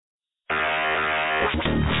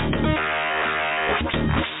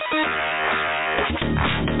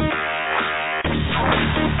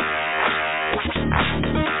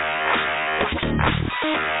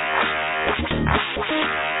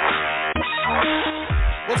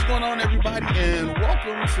going on, everybody, and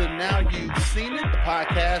welcome to Now You've Seen It, the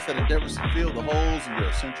podcast that endeavors to fill the holes in your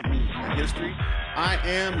essential movie history. I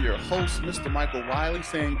am your host, Mr. Michael Wiley,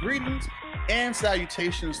 saying greetings and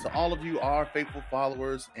salutations to all of you, our faithful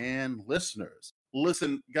followers and listeners.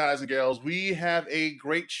 Listen, guys and gals, we have a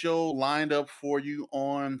great show lined up for you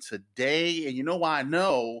on today, and you know why I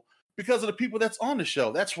know? Because of the people that's on the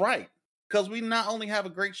show. That's right. Because we not only have a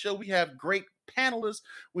great show, we have great panelists,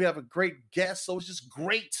 we have a great guest, so it's just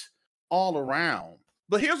great all around.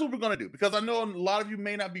 But here's what we're going to do, because I know a lot of you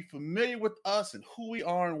may not be familiar with us and who we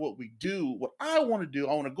are and what we do. What I want to do,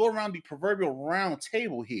 I want to go around the proverbial round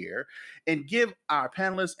table here and give our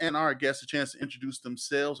panelists and our guests a chance to introduce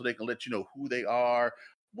themselves so they can let you know who they are,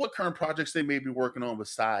 what current projects they may be working on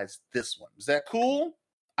besides this one. Is that cool?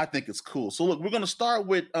 I think it's cool. So look, we're going to start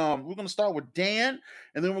with Dan,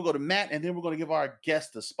 and then we'll go to Matt, and then we're going to give our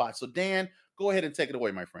guest a spot. So Dan, go ahead and take it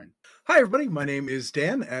away, my friend. Hi, everybody. My name is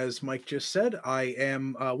Dan. As Mike just said, I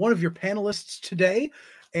am one of your panelists today,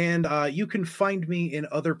 and you can find me in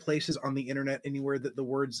other places on the internet, anywhere that the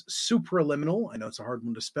words supraliminal, I know it's a hard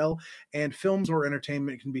one to spell, and films or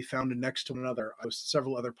entertainment can be found next to one another. I host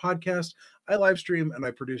several other podcasts. I live stream and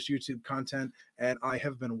I produce YouTube content, and I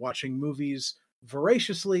have been watching movies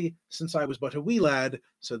voraciously since I was but a wee lad,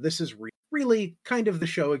 so this is really kind of the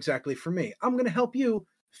show exactly for me. I'm going to help you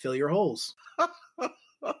fill your holes.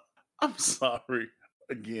 I'm sorry.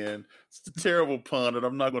 Again, it's a terrible pun that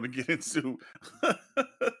I'm not going to get into.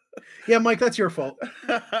 Yeah, Mike, that's your fault.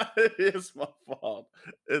 It is my fault.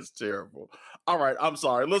 It's terrible. All right, I'm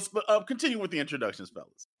sorry. Let's continue with the introductions,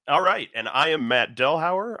 fellas. All right, and I am Matt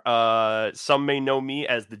Delhauer. Some may know me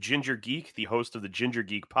as the Ginger Geek, the host of the Ginger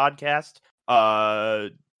Geek podcast,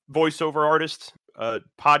 voiceover artist,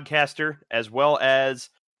 podcaster, as well as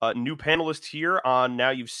a new panelist here on Now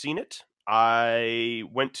You've Seen It. I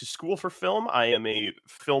went to school for film. I am a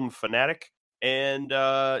film fanatic. And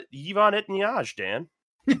Yvonne et Niage, Dan.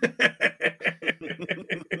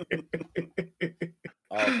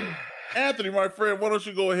 Awesome. Anthony, my friend, why don't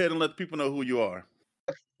you go ahead and let people know who you are?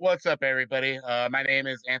 What's up, everybody? My name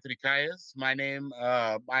is Anthony Calles.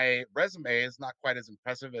 My resume is not quite as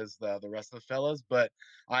impressive as the rest of the fellas, but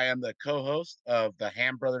I am the co-host of the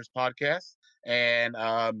Ham Brothers podcast, and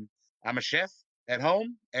I'm a chef at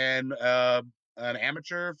home and an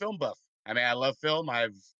amateur film buff. I mean, I love film.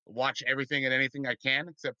 I've watched everything and anything I can,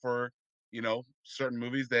 except for, certain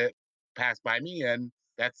movies that pass by me, and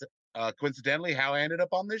that's coincidentally how I ended up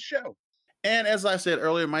on this show. And as I said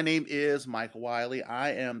earlier, my name is Mike Wiley.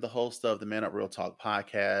 I am the host of the Man Up Real Talk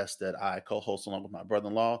podcast that I co-host along with my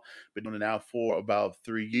brother-in-law. Been doing it now for about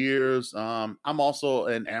 3 years. I'm also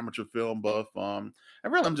an amateur film buff. And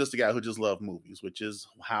really, I'm just a guy who just loves movies, which is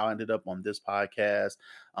how I ended up on this podcast.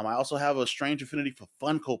 I also have a strange affinity for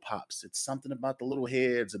Funko Pops. It's something about the little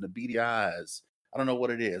heads and the beady eyes. I don't know what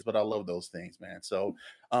it is, but I love those things, man. So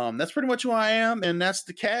that's pretty much who I am. And that's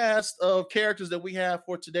the cast of characters that we have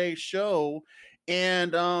for today's show.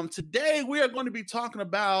 And today we are going to be talking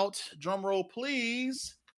about, drum roll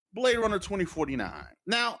please, Blade Runner 2049.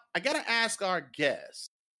 Now, I got to ask our guest,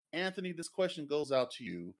 Anthony, this question goes out to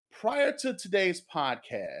you. Prior to today's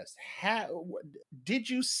podcast, did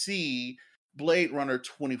you see Blade Runner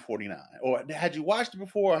 2049? Or had you watched it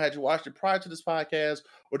before, or had you watched it prior to this podcast,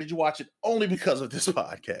 or did you watch it only because of this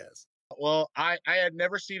podcast? Well, I had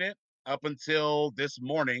never seen it up until this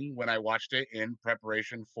morning when I watched it in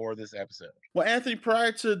preparation for this episode. Well, Anthony,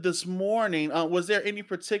 prior to this morning, was there any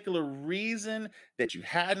particular reason that you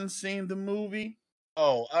hadn't seen the movie?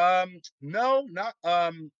 Oh, no, not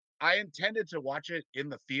I intended to watch it in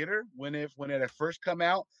the theater when it had first come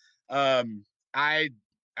out.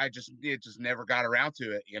 It just never got around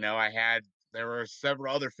to it. There were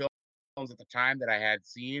several other films at the time that I had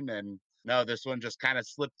seen, and no, this one just kind of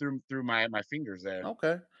slipped through my fingers there.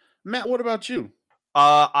 Okay. Matt, what about you?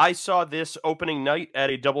 I saw this opening night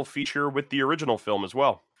at a double feature with the original film as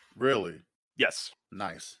well. Really? Yes.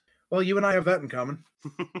 Nice. Well, you and I have that in common.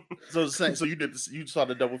 So you did this, you saw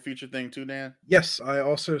the double feature thing too, Dan? Yes, I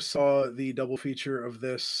also saw the double feature of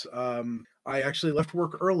this. I actually left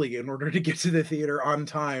work early in order to get to the theater on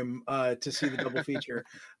time to see the double feature.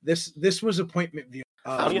 This was appointment viewing.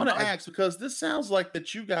 I was going to ask, because this sounds like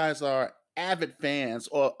that you guys are avid fans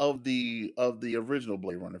of the original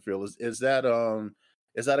Blade Runner film. Is that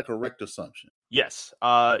a correct assumption? Yes.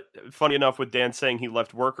 Funny enough, with Dan saying he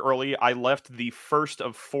left work early, I left the first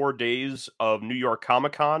of 4 days of New York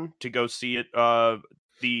Comic-Con to go see it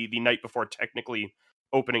the night before technically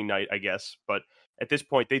opening night, I guess. But at this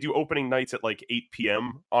point, they do opening nights at like 8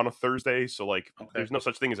 p.m. on a Thursday, so there's no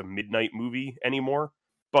such thing as a midnight movie anymore.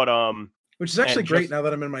 But Which is actually And great just- now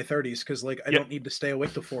that I'm in my 30s, because like I Yeah. don't need to stay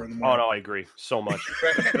awake till 4 in the Oh morning. no, I agree so much.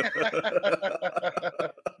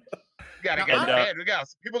 Gotta Now, get I- to bed.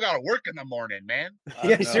 People gotta work in the morning, man.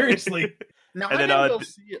 Yeah, No. seriously. Now, And I then, didn't go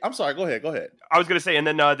see it. I'm sorry. Go ahead. Go ahead. I was gonna say, and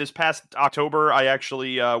then this past October, I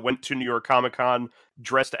actually went to New York Comic Con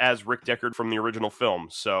dressed as Rick Deckard from the original film.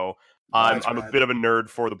 So I'm That's a rad. bit of a nerd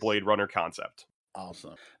for the Blade Runner concept.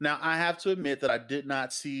 Awesome. Now, I have to admit that I did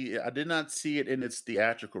not see it in its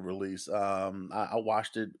theatrical release. I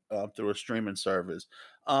watched it through a streaming service.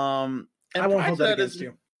 And I won't prior hold to that is- against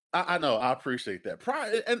you. I know. I appreciate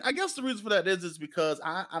that. And I guess the reason for that is because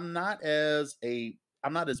I'm not as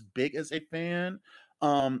big as a fan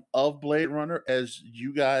of Blade Runner as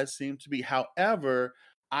you guys seem to be. However,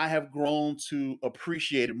 I have grown to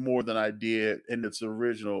appreciate it more than I did in its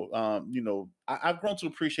original. I've grown to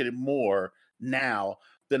appreciate it more now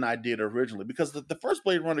than I did originally, because the first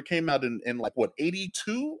Blade Runner came out in like what,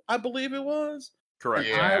 82, I believe it was. Correct.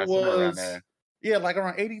 And Yeah, I somewhere around was there. yeah, like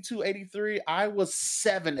around 82, 83. I was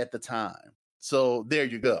 7 at the time. So there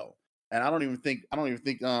you go. And I don't even think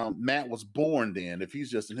Matt was born then, if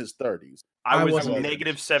he's just in his 30s. I I was wasn't.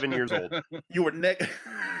 negative 7 years old. You were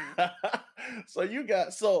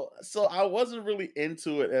so I wasn't really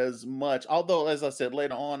into it as much. Although, as I said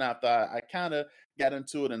later on, after I kind of got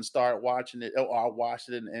into it and started watching it, or I watched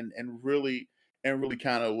it and really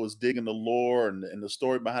kind of was digging the lore and the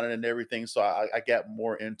story behind it and everything. So I got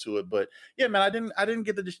more into it. But yeah, man, I didn't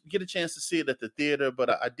get a chance to see it at the theater, but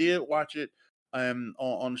I did watch it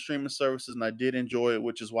on streaming services, and I did enjoy it,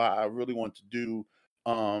 which is why I really want to do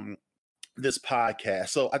this podcast.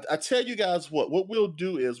 So I tell you guys what we'll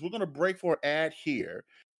do is we're going to break for an ad here,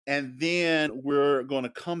 and then we're going to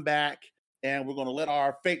come back and we're going to let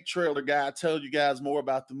our fake trailer guy tell you guys more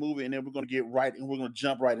about the movie, and then we're going to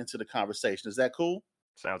jump right into the conversation. Is that cool?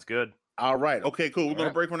 Sounds good. All right. Okay, cool. We're All going to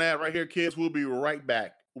right. break for an ad right here, kids. We'll be right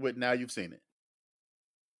back with Now You've Seen It.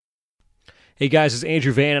 Hey guys, it's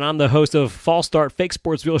Andrew Van, and I'm the host of False Start, Fake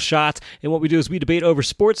Sports, Real Shots. And what we do is we debate over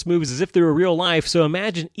sports movies as if they were real life. So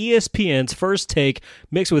imagine ESPN's First Take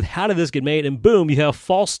mixed with How Did This Get Made? And boom, you have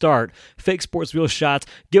False Start, Fake Sports, Real Shots.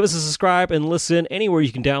 Give us a subscribe and listen anywhere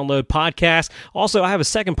you can download podcasts. Also, I have a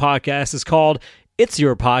second podcast. It's called It's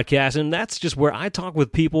Your Podcast, and that's just where I talk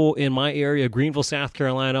with people in my area, Greenville, South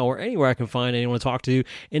Carolina, or anywhere I can find anyone to talk to,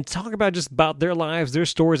 and talk about just about their lives, their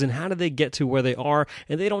stories, and how did they get to where they are.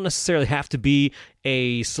 And they don't necessarily have to be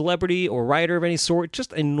a celebrity or writer of any sort,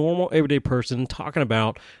 just a normal, everyday person talking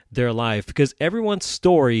about their life, because everyone's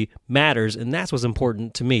story matters, and that's what's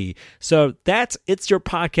important to me. So that's It's Your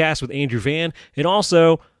Podcast with Andrew Van, and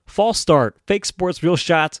also False Start, Fake Sports, Real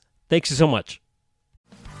Shots. Thanks you so much.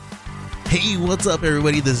 Hey, what's up,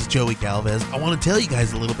 everybody? This is Joey Galvez. I want to tell you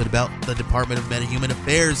guys a little bit about the Department of Metahuman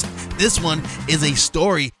Affairs. This one is a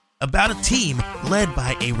story about a team led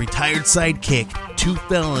by a retired sidekick, 2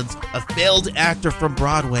 felons, a failed actor from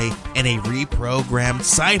Broadway, and a reprogrammed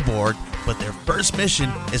cyborg. But their first mission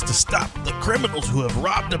is to stop the criminals who have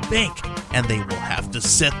robbed a bank, and they will have to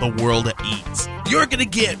set the world at ease. You're going to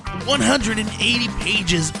get 180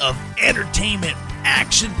 pages of entertainment,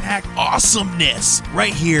 action-packed awesomeness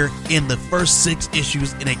right here in the first 6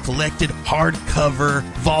 issues in a collected hardcover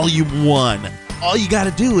volume 1. All you got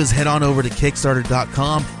to do is head on over to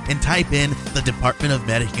Kickstarter.com and type in the Department of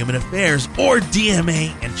Metahuman Affairs or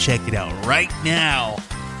DMA and check it out right now.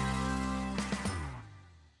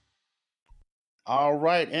 All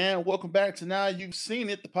right, and welcome back to Now You've Seen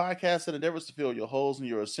It, the podcast that endeavors to fill your holes in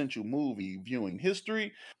your essential movie viewing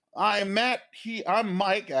history. I'm Matt. I'm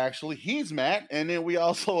Mike, actually. He's Matt. And then we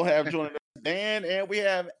also have joining us Dan, and we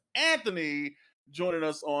have Anthony joining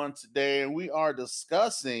us on today. And we are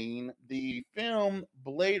discussing the film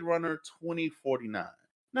Blade Runner 2049.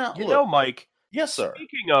 Now, You look, know, Mike, yes, sir.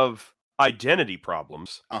 speaking of identity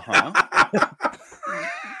problems, Uh-huh.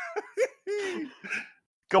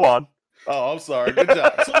 go on. Oh, I'm sorry. Good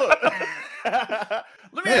job. So look,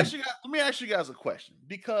 let me ask you guys a question,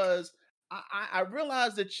 because I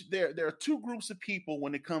realize that there are 2 groups of people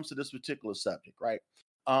when it comes to this particular subject, right?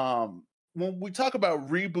 When we talk about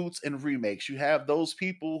reboots and remakes, you have those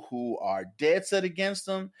people who are dead set against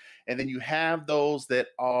them, and then you have those that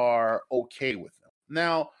are okay with them.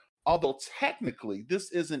 Now, although technically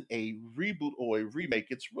this isn't a reboot or a remake,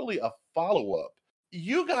 it's really a follow-up.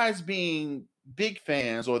 You guys being big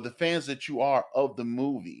fans, or the fans that you are of the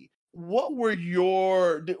movie, what were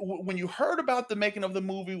when you heard about the making of the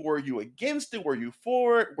movie, were you against it? Were you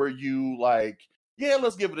for it? Were you like, yeah,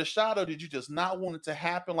 let's give it a shot? Or did you just not want it to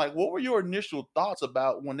happen? Like, what were your initial thoughts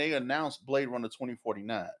about when they announced Blade Runner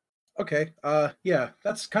 2049? Okay. Yeah,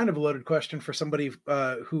 that's kind of a loaded question for somebody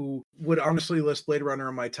who would honestly list Blade Runner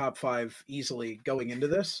in my top 5 easily going into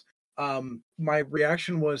this. My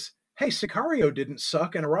reaction was, "Hey, Sicario didn't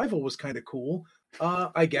suck, and Arrival was kind of cool.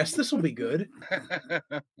 I guess this will be good."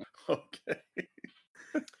 Okay.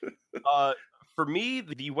 Uh, for me,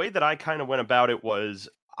 the way that I kind of went about it was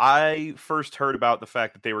I first heard about the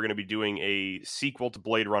fact that they were going to be doing a sequel to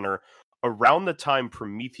Blade Runner around the time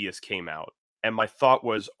Prometheus came out. And my thought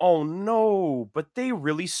was, oh no, but they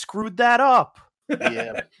really screwed that up.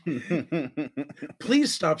 Yeah.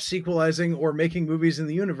 Please stop sequelizing or making movies in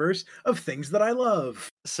the universe of things that I love.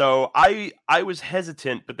 So I was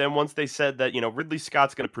hesitant, but then once they said that, Ridley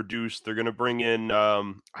Scott's going to produce, they're going to bring in,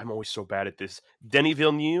 I'm always so bad at this, Denis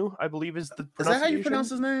Villeneuve, I believe is the Is that how you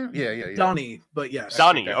pronounce his name? Yeah. Donnie, but yes.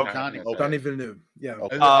 Donnie, That's okay. not- Okay. Donnie Villeneuve. Yeah.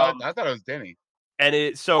 Okay. I thought it was Denny.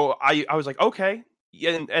 And so I was like, okay.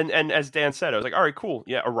 Yeah, and as Dan said, I was like, all right, cool.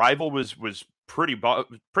 Yeah, Arrival was pretty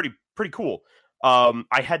cool.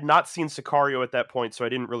 I had not seen Sicario at that point, so I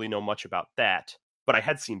didn't really know much about that. But I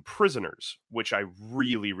had seen Prisoners, which I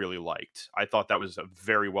really, really liked. I thought that was a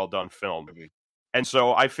very well done film. And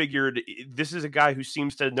so I figured this is a guy who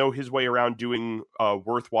seems to know his way around doing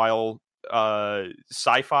worthwhile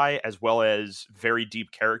sci-fi as well as very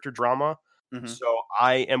deep character drama. Mhm. So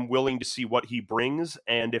I am willing to see what he brings,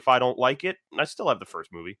 and if I don't like it, I still have the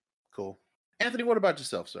first movie. Cool. Anthony, what about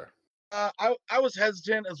yourself, sir? I was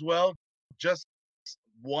hesitant as well, just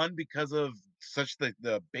one because of such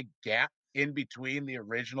the big gap in between the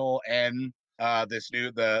original and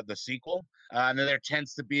the sequel. And then there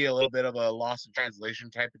tends to be a little bit of a loss of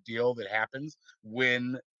translation type of deal that happens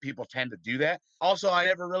when people tend to do that. Also, I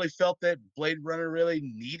never really felt that Blade Runner really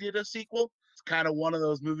needed a sequel. It's kind of one of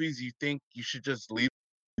those movies you think you should just leave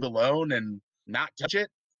alone and not touch it.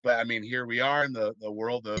 But I mean, here we are in the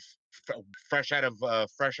world of fresh out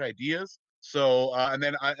of fresh ideas. So and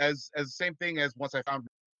then as the same thing as once I found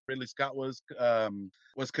Ridley Scott was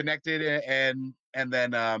connected and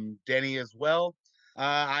then Denny as well.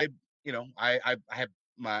 I have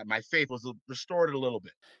my faith was restored a little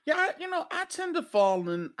bit. Yeah, I tend to fall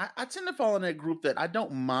in. I tend to fall in that group that I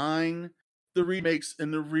don't mind the remakes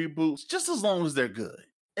and the reboots just as long as they're good.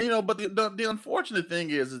 And, but the unfortunate thing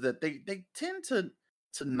is that they tend to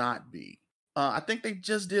not be. I think they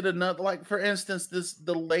just did another, like for instance,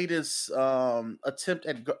 the latest attempt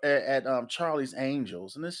at Charlie's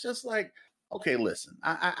Angels, and it's just like, okay, listen,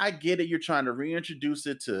 I get it. You're trying to reintroduce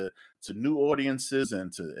it to new audiences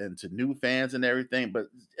and to new fans and everything, but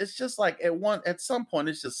it's just like at some point,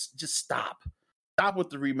 it's just stop with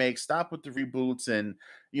the remakes, stop with the reboots, and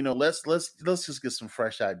let's just get some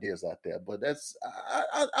fresh ideas out there. But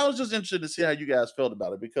I was just interested to see how you guys felt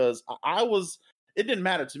about it, because it didn't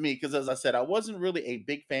matter to me, because as I said, I wasn't really a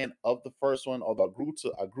big fan of the first one, although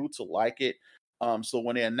I grew to like it. So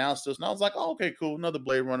when they announced this, and I was like, oh, okay, cool, another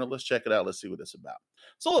Blade Runner. Let's check it out. Let's see what it's about.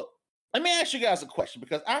 So look, let me ask you guys a question,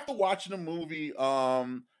 because after watching the movie,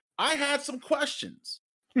 I had some questions.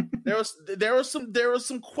 There were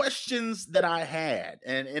some questions that I had,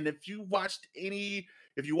 and if you watched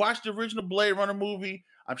the original Blade Runner movie,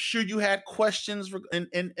 I'm sure you had questions.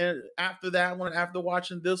 And after that one, after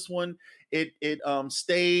watching this one, it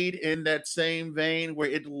stayed in that same vein where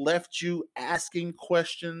it left you asking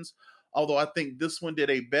questions. Although I think this one did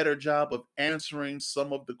a better job of answering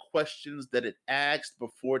some of the questions that it asked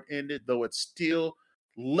before it ended, though it still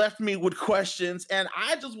left me with questions. And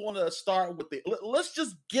I just want to start with let's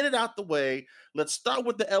just get it out the way. Let's start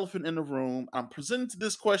with the elephant in the room. I'm presenting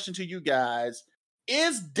this question to you guys.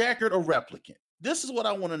 Is Deckard a replicant? This is what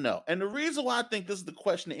I want to know. And the reason why I think this is the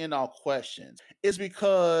question to end all questions is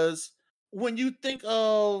because when you think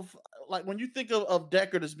of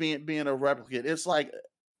Deckard as being a replicant, it's like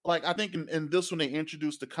I think in this one they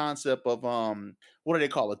introduced the concept of what do they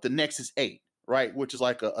call it? The Nexus 8, right? Which is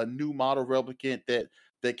like a new model replicant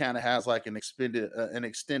that kind of has like an extended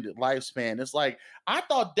lifespan. It's like, I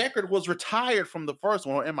thought Deckard was retired from the first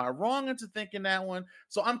one. Or am I wrong into thinking that one?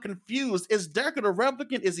 So I'm confused. Is Deckard a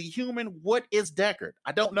replicant? Is he human? What is Deckard?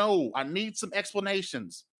 I don't know. I need some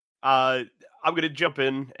explanations. I'm going to jump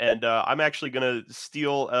in, and I'm actually going to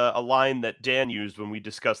steal a line that Dan used when we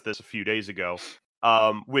discussed this a few days ago.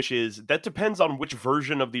 Which is, that depends on which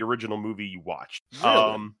version of the original movie you watched.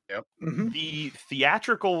 Really? Yep. Mm-hmm. The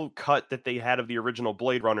theatrical cut that they had of the original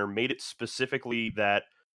Blade Runner made it specifically that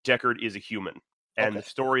Deckard is a human. And Okay. the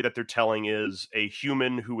story that they're telling is a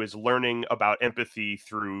human who is learning about empathy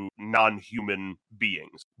through non-human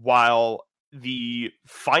beings. While the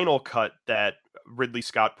final cut that Ridley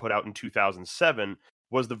Scott put out in 2007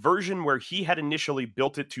 was the version where he had initially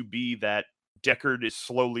built it to be that Deckard is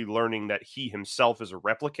slowly learning that he himself is a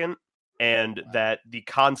replicant, and that the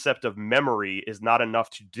concept of memory is not enough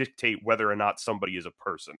to dictate whether or not somebody is a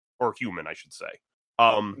person, or human, I should say.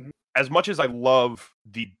 As much as I love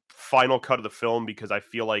the final cut of the film because I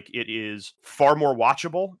feel like it is far more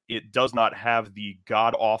watchable, it does not have the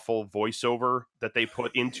god-awful voiceover that they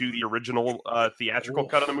put into the original theatrical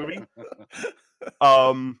cut of the movie.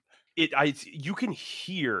 You can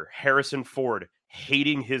hear Harrison Ford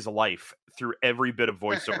hating his life through every bit of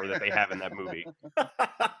voiceover that they have in that movie.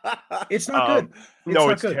 It's not good.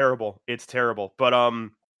 It's terrible. It's terrible. But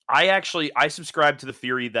I subscribe to the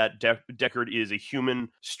theory that Deckard is a human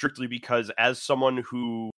strictly because, as someone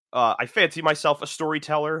who I fancy myself a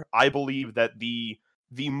storyteller, I believe that the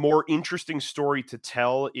more interesting story to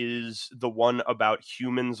tell is the one about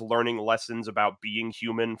humans learning lessons about being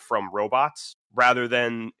human from robots, rather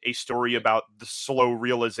than a story about the slow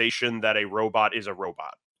realization that a robot is a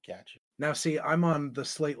robot. Gotcha. Now, see, I'm on the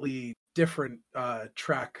slightly different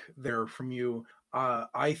track there from you.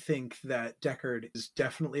 I think that Deckard is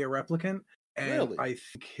definitely a replicant, and Really? I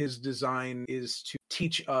think his design is to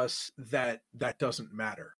teach us that that doesn't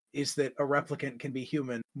matter. Is that a replicant can be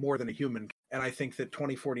human more than a human. And I think that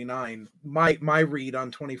 2049, my read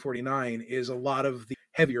on 2049 is a lot of the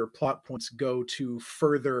heavier plot points go to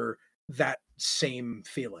further that same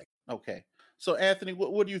feeling. Okay. So, Anthony,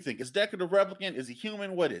 what do you think? Is Deckard a replicant? Is he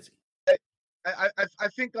human? What is he? I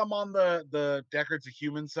think I'm on the Deckard's a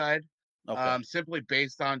human side. Okay. Simply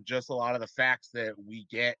based on just a lot of the facts that we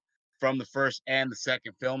get from the first and the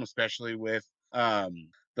second film, especially with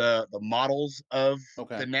the models of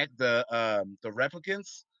the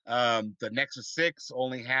replicants. The Nexus 6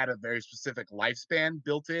 only had a very specific lifespan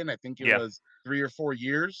built in. I think it was 3 or 4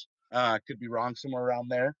 years. Could be wrong, somewhere around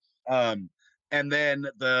there. And then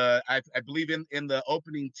I believe in the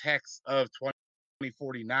opening text of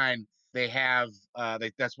 2049, they have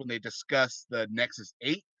that's when they discuss the Nexus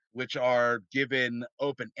 8, which are given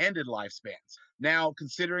open-ended lifespans. Now,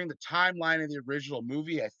 considering the timeline of the original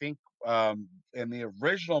movie, I think in the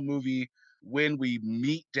original movie, when we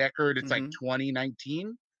meet Deckard, it's like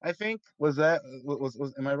 2019, I think. Was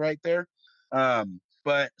am I right there?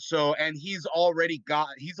 But so, and he's already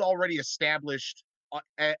established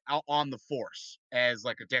on the force as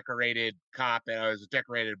like a decorated cop and as a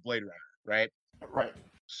decorated Blade Runner, right? Right.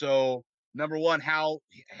 So, number one, how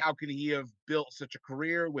can he have built such a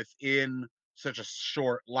career within such a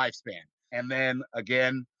short lifespan? And then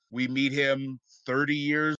again, we meet him 30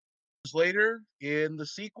 years later in the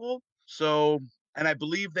sequel. So, and I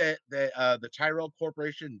believe that the Tyrell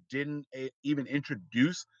Corporation didn't even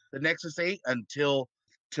introduce the Nexus 8 until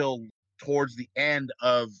towards the end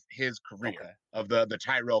of his career of the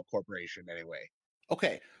Tyrell Corporation, anyway.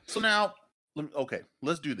 Okay. So now,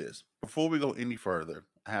 let's do this. Before we go any further,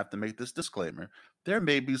 I have to make this disclaimer. There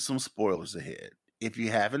may be some spoilers ahead. If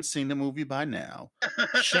you haven't seen the movie by now,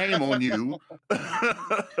 shame on you.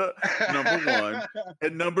 Number one.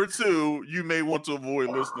 And number two, you may want to avoid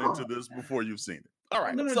listening to this before you've seen it. All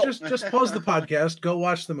right. No, just pause the podcast, go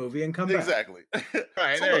watch the movie, and come back. Exactly. All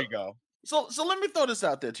right, so there you go. So let me throw this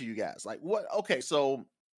out there to you guys. Like, what? Okay, so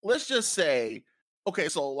let's just say,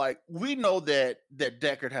 so like we know that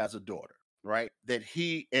Deckard has a daughter, right? That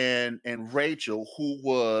he and Rachel, who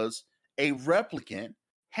was a replicant,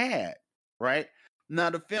 had, right? Now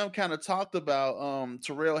the film kind of talked about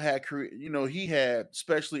Tyrell had he had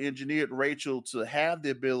specially engineered Rachel to have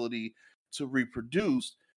the ability to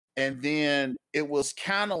reproduce, and then it was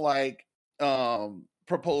kind of like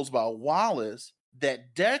proposed by Wallace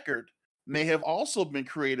that Deckard may have also been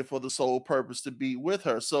created for the sole purpose to be with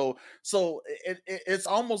her. So it's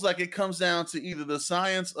almost like it comes down to either the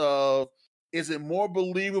science of, is it more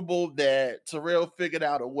believable that Tyrell figured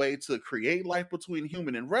out a way to create life between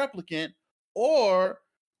human and replicant, or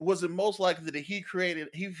was it most likely that he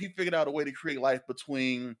figured out a way to create life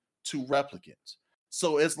between two replicants?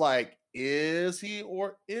 So it's like, is he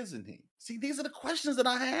or isn't he? See, these are the questions that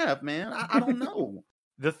I have, man. I don't know.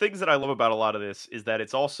 The things that I love about a lot of this is that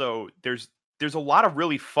it's also there's a lot of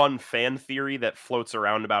really fun fan theory that floats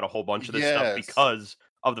around about a whole bunch of this stuff because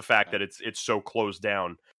of the fact that it's so closed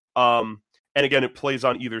down. And again, it plays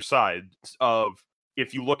on either side of,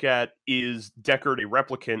 if you look at, is Deckard a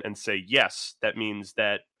replicant and say yes, that means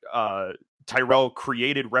that Tyrell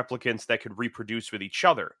created replicants that could reproduce with each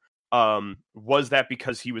other. Was that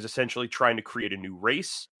because he was essentially trying to create a new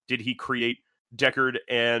race? Did he create Deckard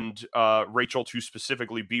and Rachel to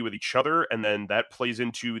specifically be with each other? And then that plays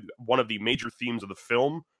into one of the major themes of the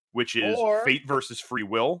film, which is fate versus free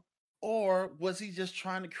will. or was he just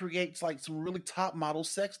trying to create like some really top model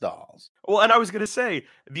sex dolls? Well, and I was gonna say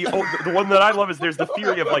the one that I love is there's the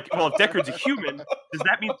theory of like, well, if Deckard's a human, does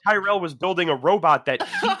that mean Tyrell was building a robot that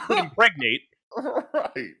he could impregnate?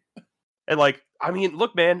 Right. And like, I mean,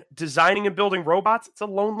 look, man, designing and building robots, it's a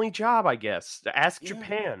lonely job, I guess. Ask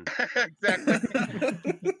Japan.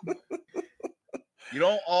 Exactly. You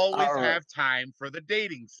don't always All right. have time for the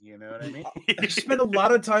dating scene, you know what I mean? You spend a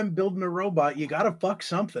lot of time building a robot. You gotta fuck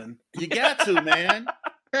something. You got to, man.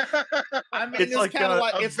 I mean, it's like, kind of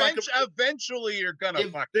like it's like Eventually you're gonna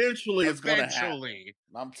fuck. eventually it's gonna happen. Eventually.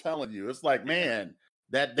 I'm telling you, it's like, man,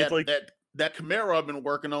 that It's like- that Camaro I've been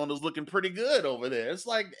working on is looking pretty good over there. It's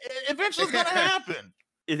like eventually it's gonna happen.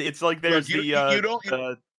 It's like there's Look, you don't-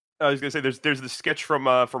 I was gonna say there's the sketch from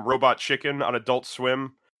Robot Chicken on Adult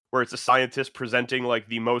Swim where it's a scientist presenting like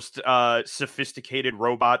the most sophisticated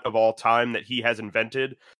robot of all time that he has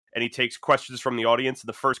invented, and he takes questions from the audience. And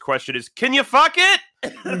the first question is, "Can you fuck it?"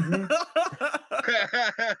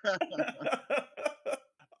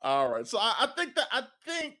 All right, so I think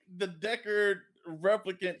the Deckard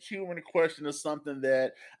replicant human question is something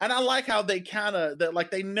that, and I like how they kind of that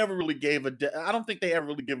like they never really gave I don't think they ever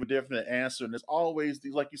really give a definite answer, and there's always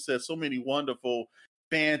these, like you said, so many wonderful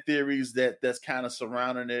fan theories that's kind of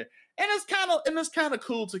surrounding it, and it's kind of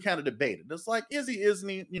cool to kind of debate it. It's like, isn't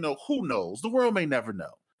he? You know, who knows? The world may never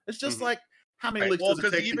know. It's just like, how many licks does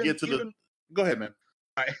it take to get to the? Go ahead, man.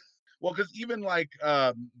 Well, because even like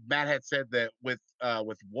Matt had said that with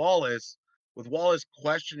Wallace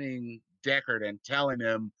questioning Deckard and telling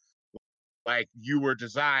him like you were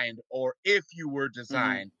designed, or if you were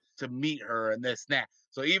designed to meet her and this and that.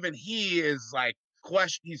 So even he is like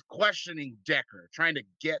he's questioning Deckard, trying to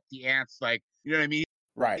get the answer, like, you know what I mean?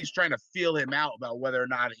 Right. He's trying to feel him out about whether or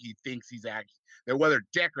not he thinks he's whether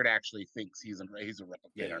Deckard actually thinks he's a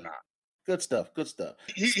replicant or not. Good stuff. Good stuff.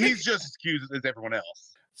 He's just as cute as everyone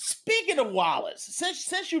else. Speaking of Wallace,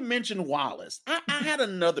 since you mentioned Wallace, I had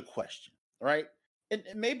another question, right? And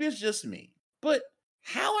maybe it's just me, but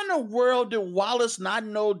how in the world did Wallace not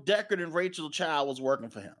know Deckard and Rachel Child was working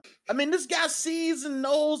for him? I mean, this guy sees and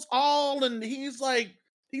knows all, and he's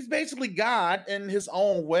basically God in his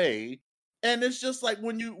own way. And it's just like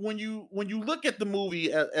when you look at the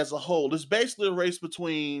movie as a whole, it's basically a race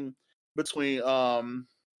between Joe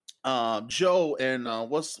and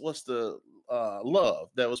what's the Love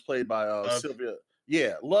that was played by Sylvia.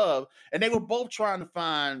 Yeah, Love, and they were both trying to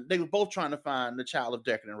find the child of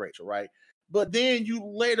Deckard and Rachel, right? But then you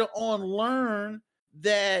later on learn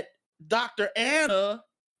that Dr. Anna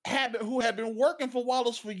who had been working for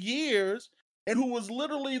Wallace for years and who was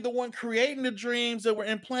literally the one creating the dreams that were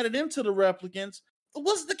implanted into the replicants,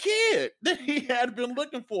 was the kid that he had been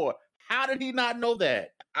looking for. How did he not know that?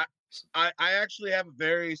 I actually have a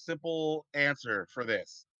very simple answer for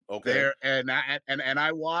this. Okay.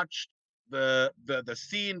 I watched the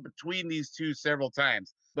scene between these two several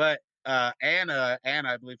times, but Anna,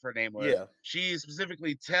 I believe her name was. Yeah. She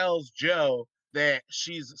specifically tells Joe that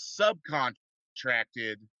she's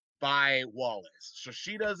subcontracted by Wallace, so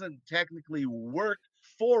she doesn't technically work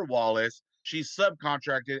for Wallace. She's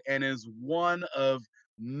subcontracted and is one of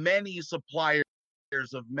many suppliers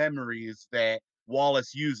of memories that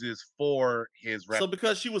Wallace uses for his. So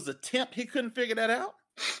because she was a temp, he couldn't figure that out.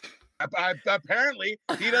 Apparently,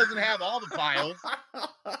 he doesn't have all the files.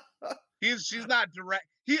 She's not direct.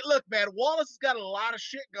 Look, man, Wallace has got a lot of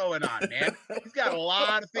shit going on, man. He's got a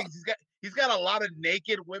lot of things. He's got a lot of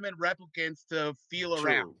naked women replicants to feel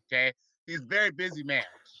around. Okay, he's a very busy man.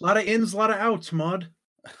 A lot of ins, a lot of outs, Mud.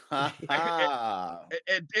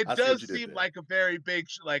 It does seem like a very big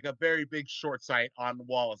short sight on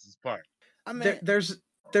Wallace's part. I mean, there's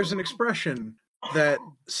an expression that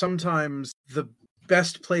sometimes the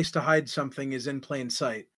best place to hide something is in plain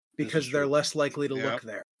sight because they're less likely to look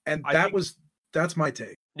there. And that's my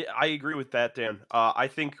take. Yeah, I agree with that, Dan. I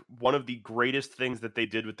think one of the greatest things that they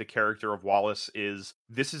did with the character of Wallace is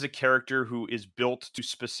this is a character who is built to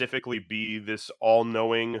specifically be this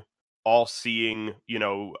all-knowing, all-seeing,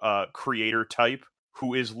 creator type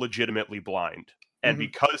who is legitimately blind. And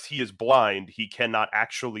because he is blind, he cannot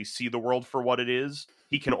actually see the world for what it is.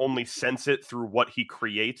 He can only sense it through what he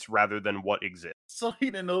creates rather than what exists. So he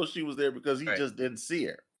didn't know she was there because he just didn't see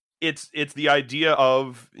her. It's the idea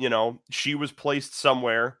of, she was placed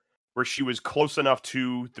somewhere where she was close enough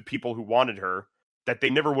to the people who wanted her that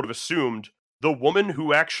they never would have assumed the woman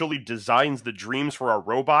who actually designs the dreams for our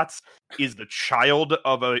robots is the child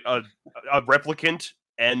of a replicant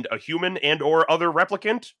and a human and or other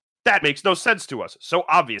replicant. That makes no sense to us. So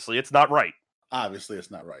obviously it's not right. Obviously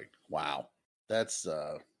it's not right. Wow. That's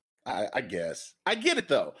I guess I get it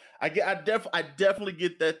though. I definitely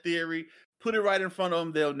get that theory. Put it right in front of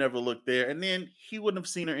them, they'll never look there, and then he wouldn't have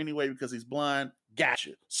seen her anyway because he's blind.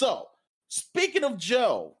 Gotcha. So speaking of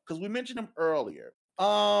Joe, because we mentioned him earlier,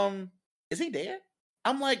 is he dead?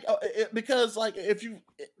 I'm like, because like if you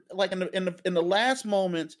like in the last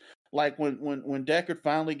moments, like when Deckard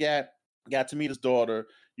finally got to meet his daughter,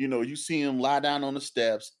 you know, you see him lie down on the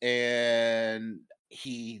steps, and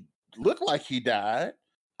he looked like he died.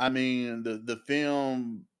 I mean, the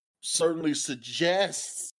film certainly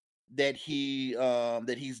suggests that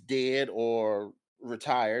he's dead or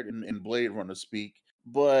retired in Blade Runner speak.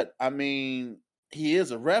 But I mean, he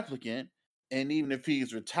is a replicant, and even if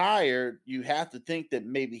he's retired, you have to think that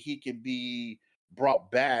maybe he can be brought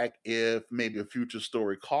back if maybe a future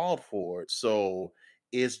story called for it. So,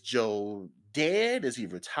 is Joe dead? Is he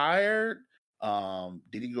retired?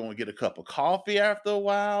 Did he go and get a cup of coffee after a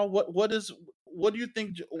while? What do you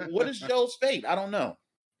think? What is Joe's fate? I don't know.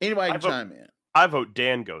 Anybody can chime in. I vote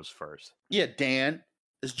Dan goes first. Yeah, Dan.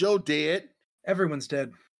 Is Joe dead? Everyone's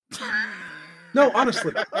dead. No,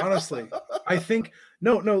 honestly, I think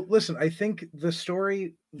no. Listen, I think the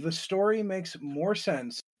story makes more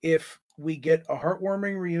sense if we get a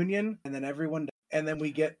heartwarming reunion and then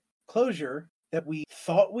we get closure that we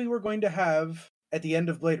thought we were going to have at the end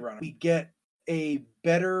of Blade Runner. We get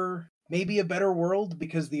maybe a better world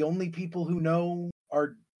because the only people who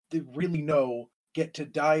really know get to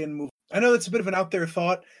die and move. I know that's a bit of an out there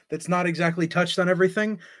thought that's not exactly touched on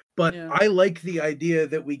everything, but yeah. I like the idea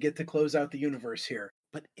that we get to close out the universe here.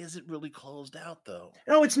 But is it really closed out, though?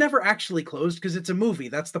 No, it's never actually closed because it's a movie.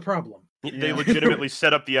 That's the problem. They legitimately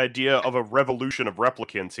set up the idea of a revolution of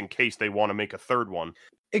replicants in case they want to make a third one.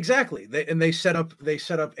 Exactly. They set up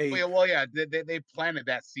a... Well, yeah, they planted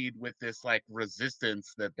that seed with this, like,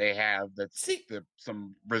 resistance that they have. That's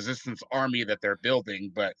some resistance army that they're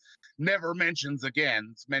building, but never mentions again.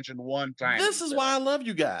 It's mentioned one time. This is why I love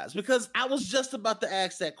you guys, because I was just about to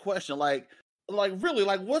ask that question. Like really,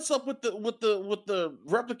 like what's up with the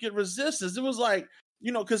replicant resistance? It was like,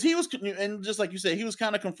 you know, because he was, and just like you said, he was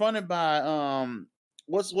kind of confronted by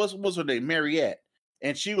what's her name, Mariette,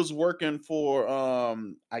 and she was working for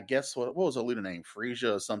I guess what was her leader name,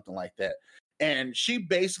 Frisia or something like that, and she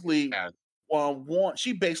basically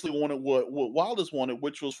wanted what Wallace wanted,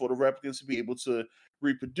 which was for the replicants to be able to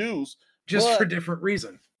reproduce, just for different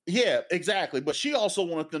reason. Yeah, exactly. But she also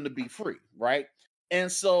wanted them to be free, right? And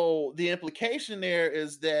so the implication there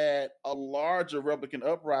is that a larger replicant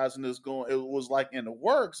uprising it was like in the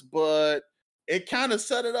works, but it kind of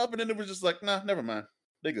set it up, and then it was just like, nah, never mind.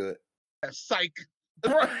 They're good. Psych.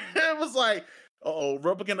 It was like,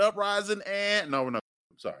 replicant uprising, and no,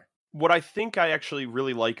 sorry. What I think I actually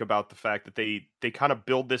really like about the fact that they kind of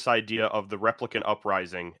build this idea of the replicant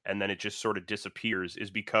uprising and then it just sort of disappears is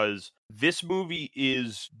because this movie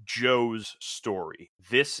is Joe's story.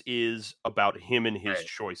 This is about him and his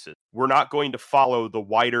choices. We're not going to follow the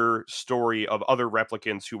wider story of other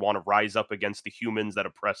replicants who want to rise up against the humans that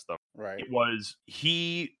oppress them. Right. It was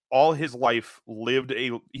he all his life lived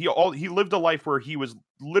a life where he was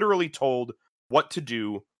literally told what to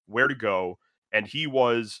do, where to go, and he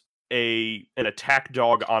was an attack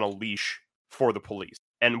dog on a leash for the police.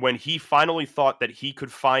 And when he finally thought that he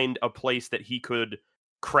could find a place that he could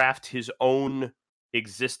craft his own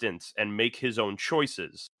existence and make his own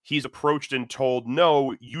choices, he's approached and told,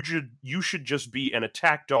 no, you should just be an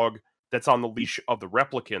attack dog that's on the leash of the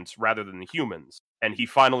replicants rather than the humans. And he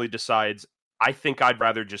finally decides, I think I'd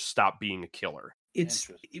rather just stop being a killer.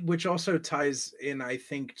 Which also ties in, I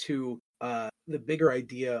think, to the bigger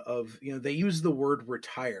idea of, you know, they use the word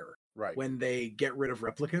retire when they get rid of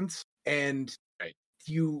replicants, and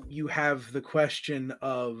you have the question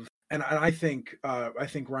of, and I think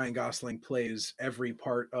Ryan Gosling plays every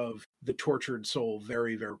part of the tortured soul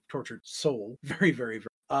very, very tortured soul very, very,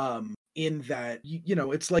 very in that, you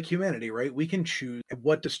know, it's like humanity, right? We can choose.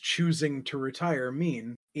 What does choosing to retire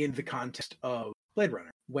mean in the context of Blade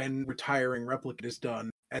Runner when retiring replicant is done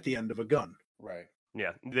at the end of a gun? Right.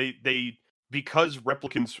 Yeah, they because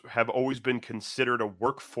replicants have always been considered a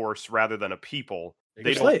workforce rather than a people,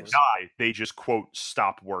 they don't die. They just, quote,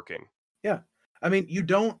 stop working. Yeah. I mean, you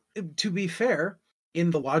don't, to be fair,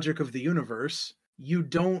 in the logic of the universe, you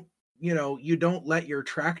don't let your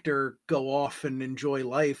tractor go off and enjoy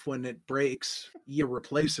life when it breaks. You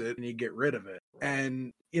replace it and you get rid of it.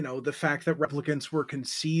 And, you know, the fact that replicants were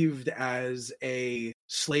conceived as a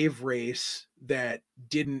slave race that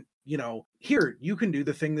didn't, you know, here, you can do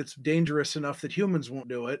the thing that's dangerous enough that humans won't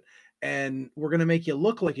do it, and we're going to make you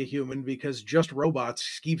look like a human because just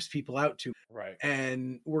robots skeeves people out too. Right.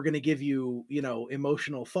 And we're going to give you,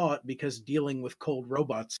 emotional thought because dealing with cold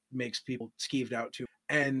robots makes people skeeved out too.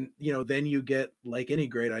 And, then you get, like any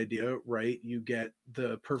great idea, right? You get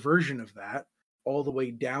the perversion of that all the way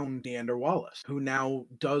down to Neander Wallace, who now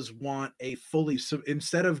does want a fully,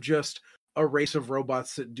 instead of just a race of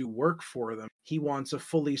robots that do work for them, he wants a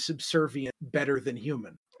fully subservient, better than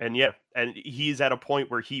human. And and he's at a point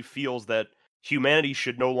where he feels that humanity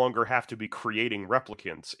should no longer have to be creating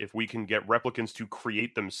replicants. If we can get replicants to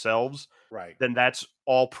create themselves, Right. then that's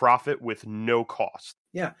all profit with no cost.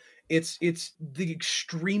 Yeah, it's the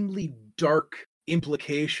extremely dark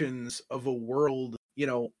implications of a world,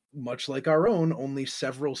 much like our own, only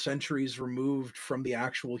several centuries removed from the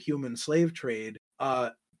actual human slave trade,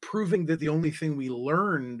 proving that the only thing we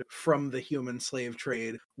learned from the human slave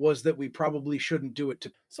trade was that we probably shouldn't do it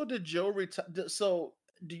to. So did Joe retire? So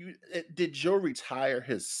did Joe retire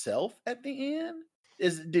himself at the end?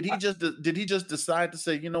 Did he just decide to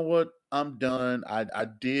say, you know what, I'm done. I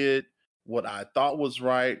did what I thought was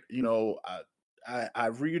right. I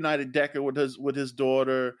reunited Deckard with his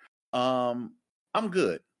daughter. I'm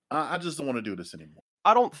good. I just don't want to do this anymore.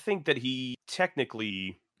 I don't think that he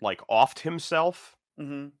technically offed himself.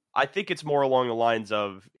 Mm-hmm. I think it's more along the lines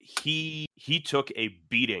of he took a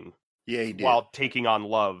beating. Yeah, he did. While taking on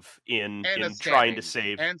love in trying to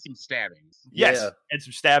save. And some stabbings. Yes, yeah. And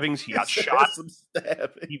some stabbings. He got shot. Some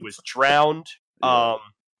stabbings. He was drowned. Yeah.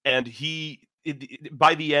 And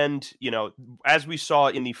by the end, as we saw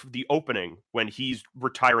in the opening when he's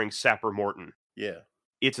retiring Sapper Morton. Yeah.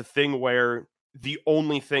 It's a thing where the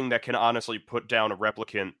only thing that can honestly put down a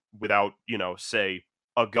replicant without, say,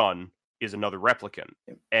 a gun is another replicant.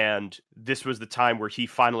 And this was the time where he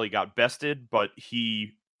finally got bested, but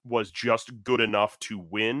he was just good enough to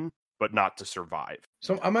win, but not to survive.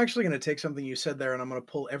 So I'm actually going to take something you said there, and I'm going to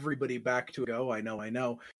pull everybody back to go. I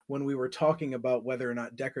know. When we were talking about whether or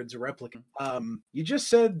not Deckard's a replicant, you just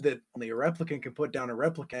said that only a replicant can put down a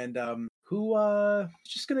replicant. And who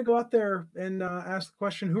just going to go out there and ask the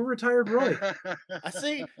question, who retired Roy? I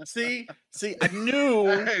see. I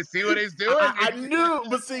knew. See what he's doing? I knew.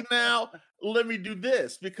 But see, now let me do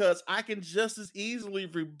this because I can just as easily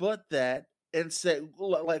rebut that and say,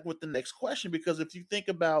 with the next question, because if you think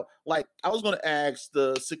about, I was going to ask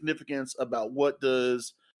the significance about what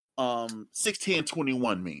does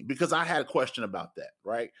 1621 mean, because I had a question about that,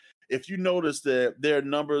 right? If you notice that there are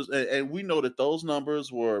numbers, and we know that those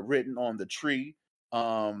numbers were written on the tree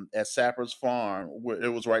at Sapper's farm, where it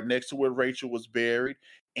was right next to where Rachel was buried,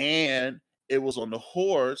 and it was on the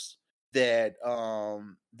horse that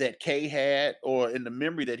that Kay had, or in the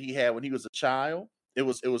memory that he had when he was a child. It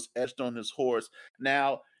was etched on his horse.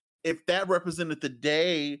 Now, if that represented the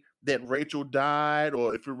day that Rachel died,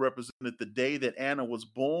 or if it represented the day that Anna was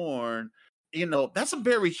born, that's a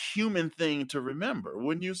very human thing to remember,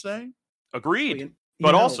 wouldn't you say? Agreed.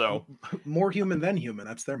 But also, more human than human.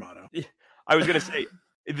 That's their motto. I was going to say,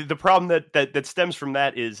 the problem that stems from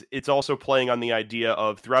that is it's also playing on the idea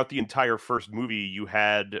of throughout the entire first movie, you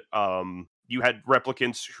had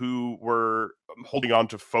replicants who were holding on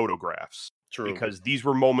to photographs. True. Because these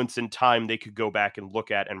were moments in time they could go back and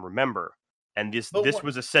look at and remember. And this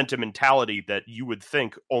was a sentimentality that you would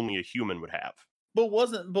think only a human would have. But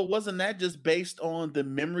wasn't that just based on the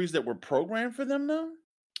memories that were programmed for them though?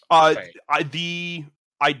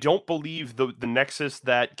 I don't believe the Nexus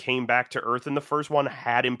that came back to Earth in the first one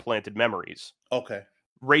had implanted memories. Okay.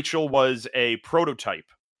 Rachel was a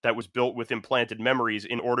prototype that was built with implanted memories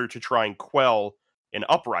in order to try and quell an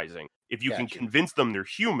uprising. If you can convince them they're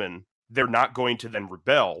human, they're not going to then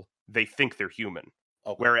rebel. They think they're human.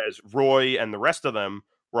 Okay. Whereas Roy and the rest of them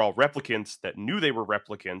were all replicants that knew they were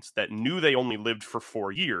replicants, that knew they only lived for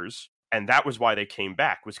 4 years. And that was why they came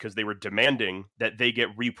back, was because they were demanding that they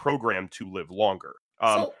get reprogrammed to live longer.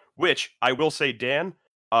 Which, I will say, Dan,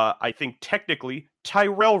 I think technically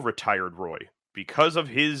Tyrell retired Roy because of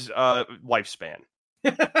his lifespan.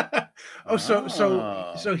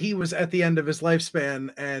 So he was at the end of his lifespan,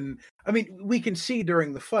 and I mean, we can see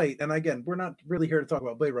during the fight, and again, we're not really here to talk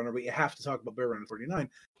about Blade Runner, but you have to talk about Blade Runner 49.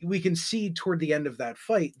 We can see toward the end of that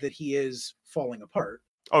fight that he is falling apart.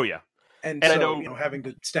 Oh yeah, and so, I know, having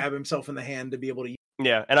to stab himself in the hand to be able to.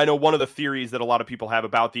 Yeah, and I know one of the theories that a lot of people have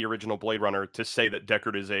about the original Blade Runner to say that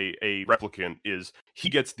Deckard is a replicant is he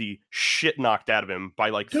gets the shit knocked out of him by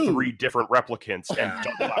 3 different replicants and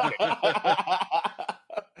double out.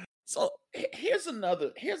 So here's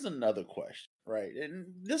another question, right? And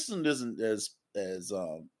this one isn't as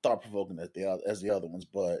thought provoking as the other ones,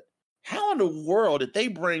 but how in the world did they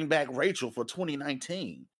bring back Rachel for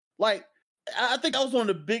 2019? I think that was one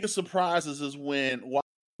of the biggest surprises is when Wally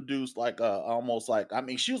produced like almost like, I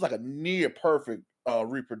mean, she was like a near perfect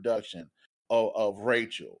reproduction of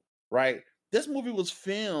Rachel, right? This movie was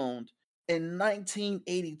filmed in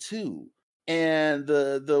 1982, and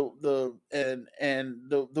the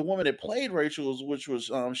woman that played Rachel, which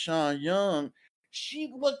was Sean Young,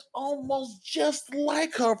 she looked almost just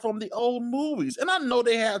like her from the old movies. And I know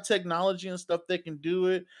they have technology and stuff that can do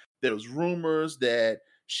it. There was rumors that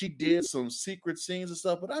she did some secret scenes and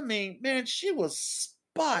stuff, but I mean, man, she was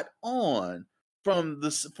spot on from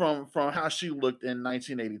this from how she looked in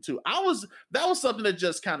 1982. That was something that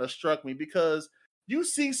just kind of struck me, because you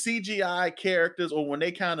see CGI characters, or when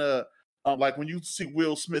they kind of like when you see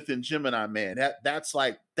Will Smith in Gemini Man, that's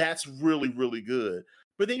really really good.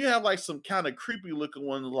 But then you have like some kind of creepy looking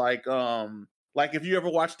ones, like if you ever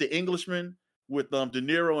watched The Englishman with De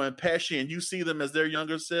Niro and Pesci, and you see them as their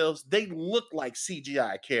younger selves, they look like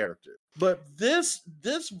CGI characters. But this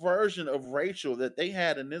version of Rachel that they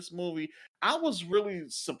had in this movie, I was really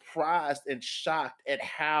surprised and shocked at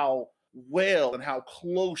how well and how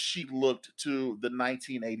close she looked to the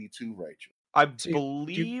 1982 Rachel. I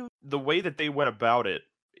believe the way that they went about it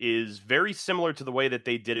is very similar to the way that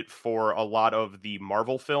they did it for a lot of the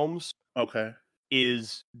Marvel films. Okay.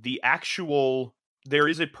 Is there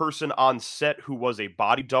is a person on set who was a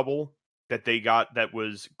body double that they got that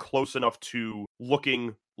was close enough to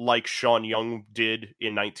looking like Sean Young did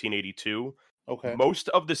in 1982. Okay. Most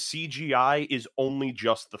of the CGI is only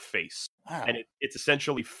just the face. Wow. And it's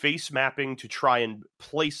essentially face mapping to try and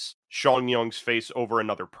place Sean Young's face over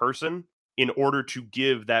another person in order to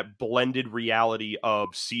give that blended reality of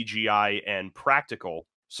CGI and practical,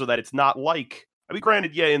 so that it's not like, I mean,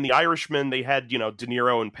 granted, yeah, in The Irishman, they had, De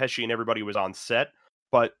Niro and Pesci and everybody was on set,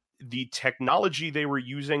 but the technology they were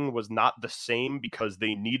using was not the same because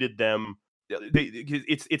they needed them.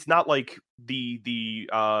 It's not like the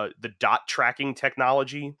dot tracking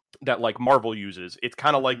technology that like Marvel uses. It's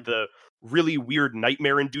kind of like the really weird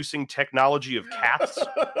nightmare-inducing technology of cats.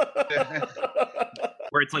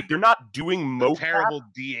 Where it's like they're not doing mocap. Terrible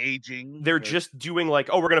de-aging. They're just doing like,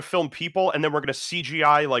 oh, we're going to film people and then we're going to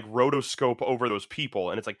CGI like rotoscope over those people.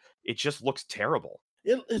 And it's like, it just looks terrible.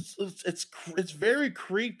 It's very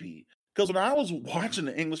creepy. Because when I was watching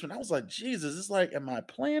The Englishman, I was like, Jesus, it's like, am I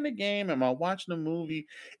playing a game? Am I watching a movie?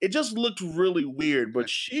 It just looked really weird. But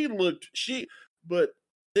she looked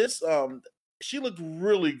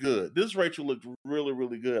really good. This Rachel looked really,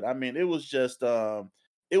 really good. I mean, it was just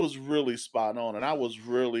it was really spot on, and I was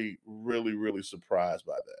really, really, really surprised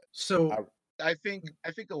by that. So I think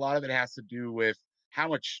a lot of it has to do with how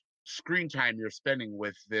much screen time you're spending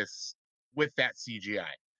with that CGI,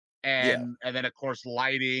 and then of course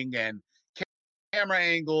lighting and camera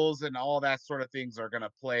angles and all that sort of things are gonna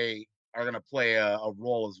play a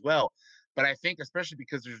role as well. But I think especially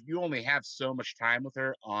because you only have so much time with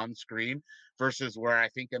her on screen versus where I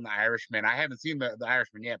think in The Irishman, I haven't seen the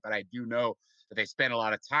Irishman yet, but I do know that they spend a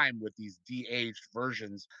lot of time with these de-aged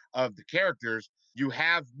versions of the characters. You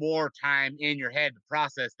have more time in your head to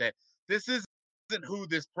process that this isn't who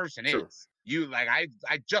this person is. You like, I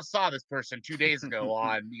just saw this person 2 days ago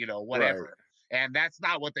on, whatever. Right. And that's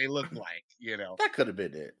not what they look like, That could have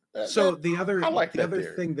been it. The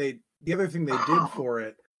other thing they did for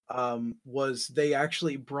it was they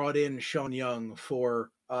actually brought in Sean Young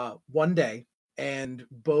for one day, and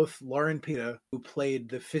both Lauren Pita, who played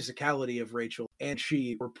the physicality of Rachel, and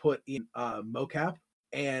she were put in mocap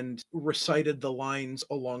and recited the lines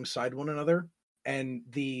alongside one another. And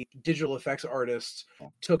the digital effects artists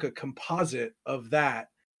took a composite of that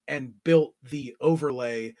and built the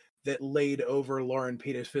overlay that laid over Lauren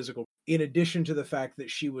Pita's physical, in addition to the fact that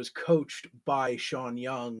she was coached by Sean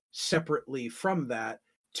Young separately from that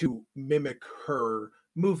to mimic her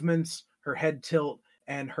movements, her head tilt,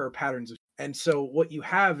 and her patterns. And so what you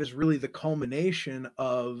have is really the culmination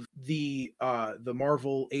of the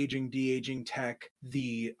Marvel aging, de-aging tech,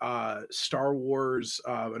 the Star Wars,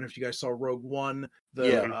 I don't know if you guys saw Rogue One,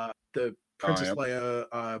 the Princess Leia,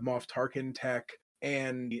 Moff Tarkin tech,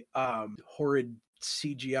 and horrid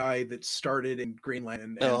CGI that started in Greenland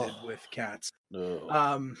and ended with cats.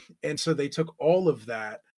 And so they took all of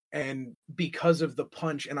that, and because of the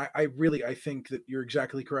punch, and I think that you're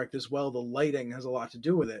exactly correct as well, the lighting has a lot to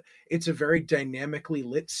do with it. It's a very dynamically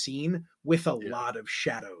lit scene with a lot of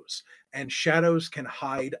shadows, and shadows can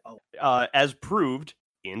hide as proved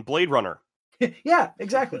in Blade Runner. Yeah,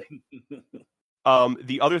 exactly.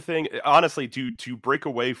 The other thing, honestly, to break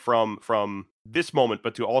away from this moment,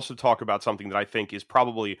 but to also talk about something that I think is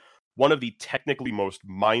probably one of the technically most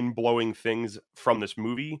mind-blowing things from this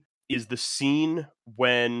movie, is the scene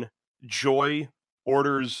when Joy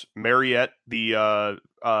orders Mariette, the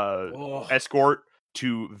escort,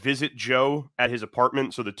 to visit Joe at his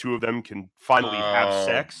apartment so the two of them can finally have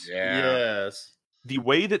sex. Yeah. Yes. The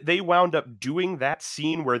way that they wound up doing that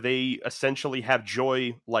scene where they essentially have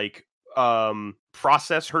Joy like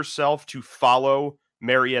process herself to follow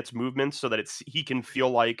Mariette's movements so that he can feel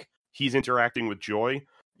like he's interacting with Joy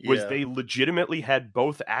was they legitimately had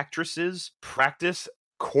both actresses practice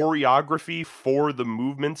choreography for the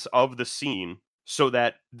movements of the scene so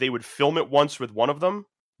that they would film it once with one of them,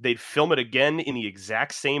 they'd film it again in the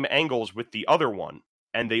exact same angles with the other one,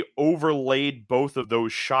 and they overlaid both of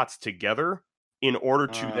those shots together in order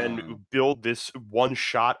to then build this one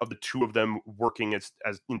shot of the two of them working as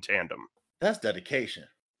in tandem. That's dedication.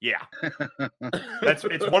 Yeah. It's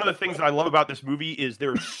one of the things that I love about this movie is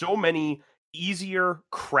there are so many easier,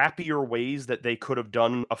 crappier ways that they could have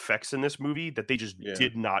done effects in this movie that they just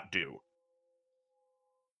did not do.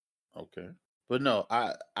 Okay. But no,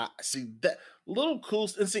 I see that little cool.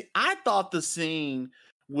 And see, I thought the scene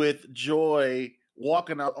with Joy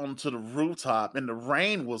walking out onto the rooftop in the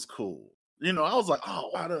rain was cool. You know, I was like, oh,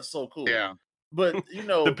 wow, that's so cool. Yeah. But, you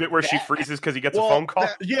know. The bit where she freezes because he gets a phone call?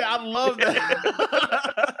 I love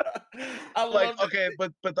that. I love okay,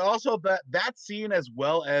 but also that scene as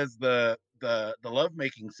well as the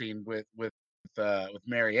lovemaking scene with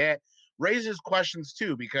Mariette raises questions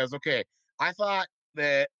too, because, okay, I thought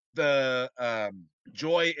that the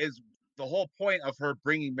Joy is the whole point of her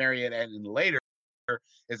bringing Mariette in later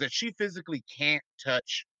is that she physically can't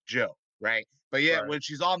touch Joe, right? But yet when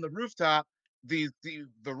she's on the rooftop, the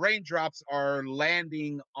raindrops are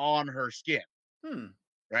landing on her skin,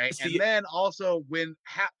 right? See, and then also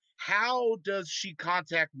how does she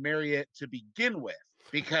contact Mariette to begin with?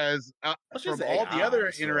 Because from all the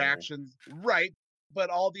other interactions, right? But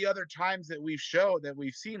all the other times that we've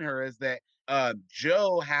seen her is that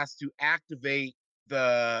Joe has to activate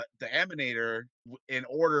the emanator in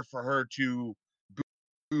order for her to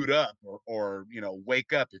boot up or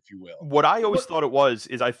wake up, if you will. What I always thought it was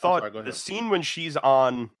is I thought the scene when she's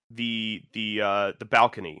on the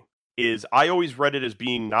balcony is I always read it as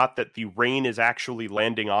being not that the rain is actually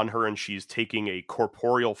landing on her and she's taking a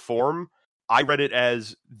corporeal form. I read it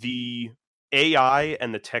as the AI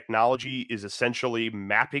and the technology is essentially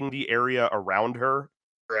mapping the area around her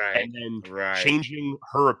and then changing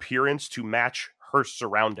her appearance to match her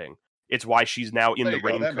surrounding. It's why she's now in the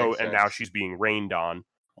raincoat and now she's being rained on.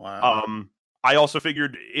 Wow. I also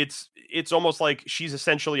figured it's almost like she's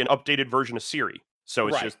essentially an updated version of Siri. So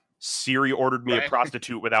it's just Siri ordered me a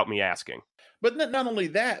prostitute without me asking. But not only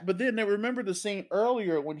that, but then I remember the scene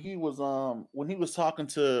earlier when he was talking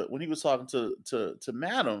to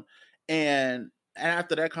Madam, and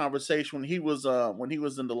after that conversation when he was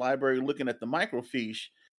in the library looking at the microfiche,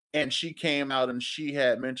 and she came out and she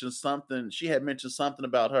had mentioned something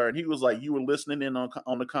about her, and he was like, you were listening in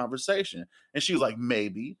on the conversation, and she was like,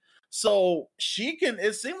 maybe. So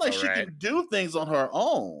it seemed like she can do things on her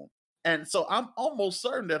own. And so I'm almost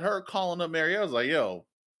certain that her calling up Marielle was like, yo,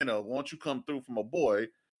 won't you come through for my boy?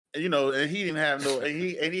 And he didn't have no, and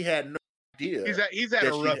he had no idea. He's at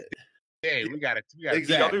a rough day. We got it.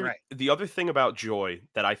 Exactly. The other thing about Joy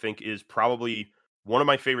that I think is probably one of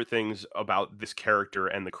my favorite things about this character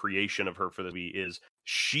and the creation of her for the movie is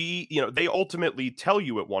she, they ultimately tell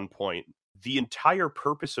you at one point, the entire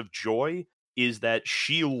purpose of Joy is that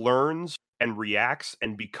she learns and reacts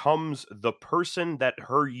and becomes the person that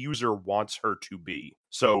her user wants her to be.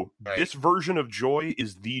 So this version of Joy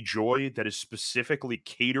is the Joy that is specifically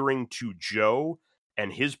catering to Joe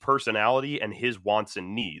and his personality and his wants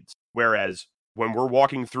and needs. Whereas when we're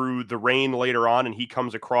walking through the rain later on and he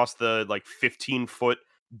comes across the 15-foot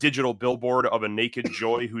digital billboard of a naked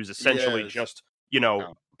Joy who's essentially just,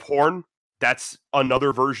 porn, that's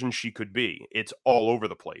another version she could be. It's all over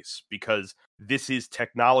the place because this is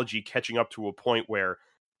technology catching up to a point where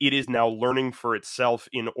it is now learning for itself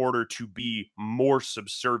in order to be more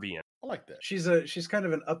subservient. I like that. She's kind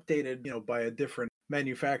of an updated, by a different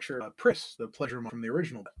manufacturer, Pris, the pleasure from the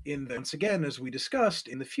original. Once again, as we discussed,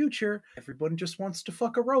 in the future, everyone just wants to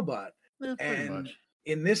fuck a robot. Yeah, and much.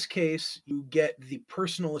 In this case, you get the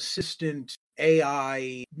personal assistant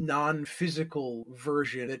AI non-physical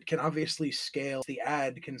version that can obviously scale. The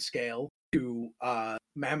ad can scale to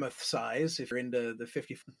mammoth size if you're into the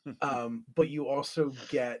 50. But you also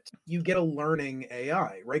get a learning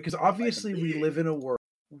AI, right? Because obviously we live in a world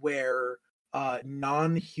where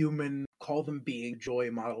non-human, call them being, Joy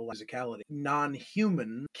model physicality,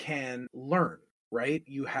 non-human can learn, right?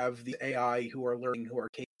 You have the AI who are learning, who are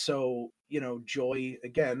capable. So, Joy,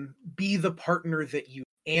 again, be the partner that you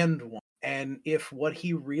want. And if what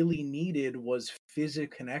he really needed was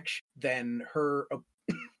physical connection, then her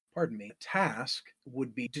pardon me, task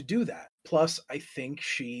would be to do that. Plus, I think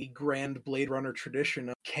she, grand Blade Runner tradition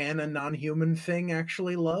of can a non-human thing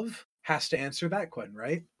actually love, has to answer that question,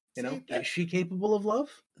 right? You know, is she capable of love?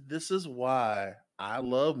 This is why I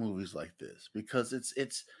love movies like this, because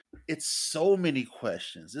it's so many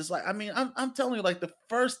questions. It's like, I mean, I'm telling you, like the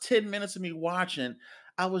first 10 minutes of me watching,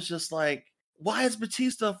 I was just like, why is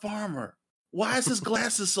Batista a farmer? Why is his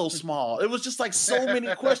glasses so small? It was just like so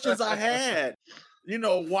many questions I had, you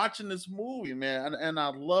know, watching this movie, man. And I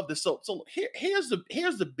love this. So here's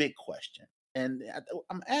the big question. And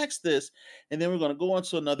I'm asked this, and then we're going to go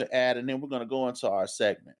into another ad, and then we're going to go into our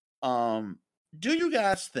segment. Do you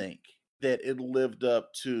guys think that it lived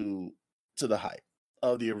up to the hype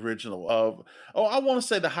of the original? I want to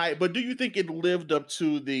say the hype, but do you think it lived up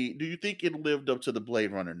to the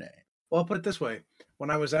Blade Runner name? Well, I'll put it this way. When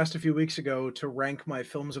I was asked a few weeks ago to rank my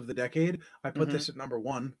films of the decade, I put this at number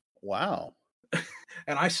 1. Wow.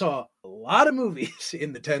 And I saw a lot of movies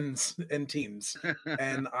in the tens and teens,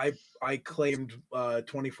 and I claimed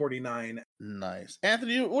 2049. Nice.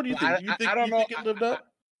 Anthony, what do you think? You think it lived up?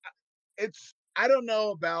 I don't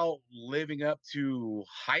know about living up to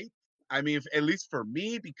hype. I mean, at least for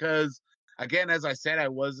me, because again, as I said, I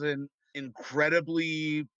wasn't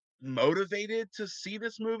incredibly motivated to see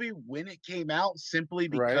this movie when it came out, simply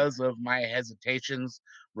because of my hesitations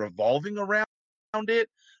revolving around it.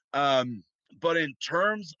 But in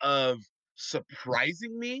terms of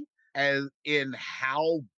surprising me as in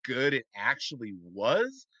how good it actually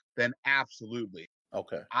was, then absolutely.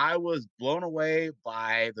 Okay. I was blown away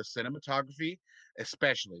by the cinematography,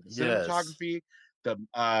 especially the cinematography,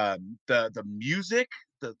 the music,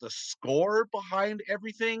 the score behind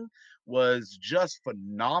everything was just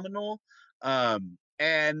phenomenal.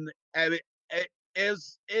 And it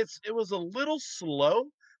was a little slow,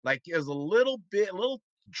 like it was a little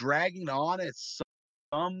dragging on at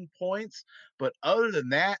some points, but other than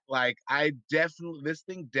that, like this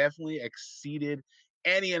thing definitely exceeded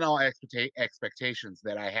any and all expectations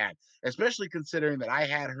that I had, especially considering that I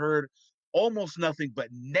had heard almost nothing but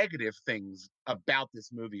negative things about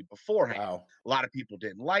this movie beforehand. Wow. A lot of people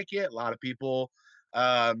didn't like it. A lot of people,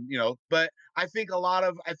 but I think a lot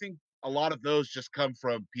of those just come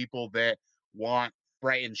from people that want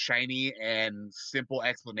bright and shiny and simple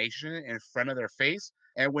explanation in front of their face.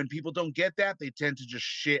 And when people don't get that, they tend to just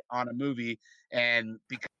shit on a movie, and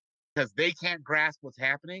because they can't grasp what's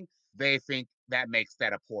happening, they think that makes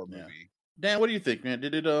that a poor movie. Yeah. Dan, what do you think, man?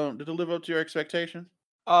 Did it live up to your expectation?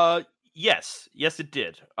 Yes, it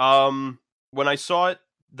did. When I saw it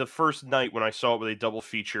the first night, when I saw it with a double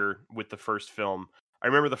feature with the first film, I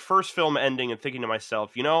remember the first film ending and thinking to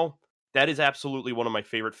myself, you know, that is absolutely one of my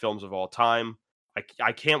favorite films of all time.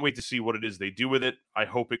 I can't wait to see what it is they do with it. I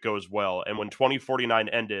hope it goes well. And when 2049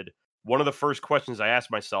 ended, one of the first questions I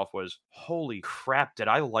asked myself was, holy crap, did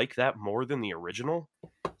I like that more than the original?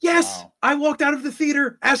 Yes! Wow. I walked out of the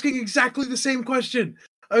theater asking exactly the same question.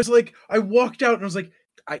 I walked out and I was like,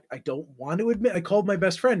 I don't want to admit, I called my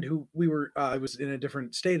best friend who I was in a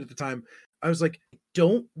different state at the time. I was like, I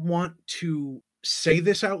don't want to say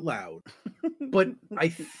this out loud, but I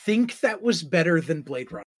think that was better than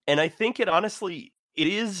Blade Runner. And I think it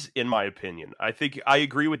is, in my opinion. I think I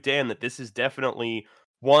agree with Dan that this is definitely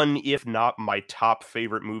one, if not my top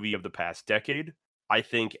favorite movie of the past decade. I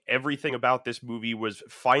think everything about this movie was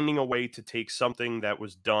finding a way to take something that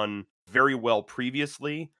was done very well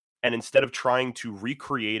previously, and instead of trying to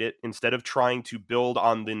recreate it, instead of trying to build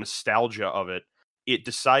on the nostalgia of it, it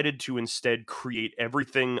decided to instead create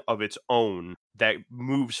everything of its own that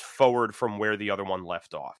moves forward from where the other one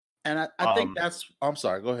left off. And I think I'm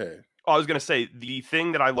sorry, go ahead. I was going to say, the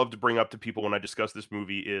thing that I love to bring up to people when I discuss this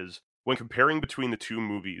movie is, when comparing between the two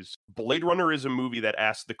movies, Blade Runner is a movie that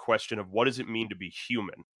asks the question of what does it mean to be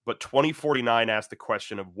human? But 2049 asks the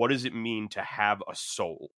question of what does it mean to have a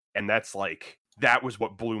soul? And that was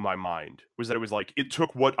what blew my mind, was that it was like, it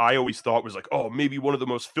took what I always thought was like, oh, maybe one of the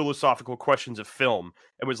most philosophical questions of film.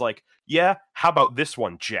 It was like, yeah, how about this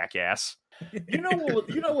one, jackass? You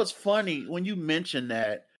know what's funny when you mention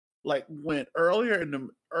that? Like when earlier in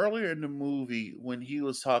the movie, when he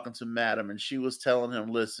was talking to Madam and she was telling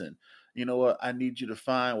him, listen, you know what, I need you to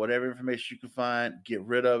find whatever information you can find, get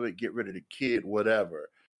rid of it, get rid of the kid, whatever.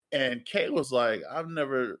 And Kay was like, I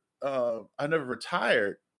never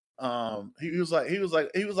retired. He was like,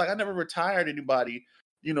 I never retired anybody,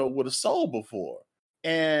 you know, with a soul before.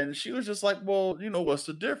 And she was just like, well, you know, what's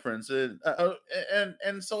the difference? And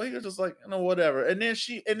so he was just like, you know, whatever. And then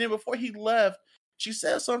before he left, she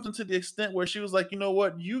said something to the extent where she was like, you know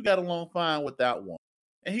what, you got along fine with that one.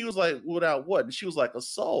 And he was like, without what? And she was like, a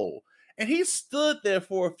soul. And he stood there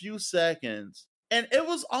for a few seconds. And it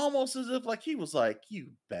was almost as if like he was like, you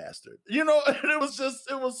bastard. You know, and it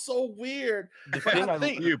was so weird. The But thing I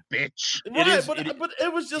think You bitch. right, but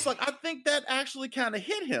it was just like I think that actually kind of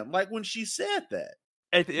hit him, like when she said that.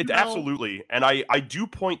 It know? absolutely, and I do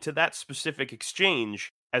point to that specific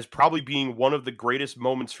exchange as probably being one of the greatest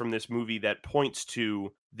moments from this movie that points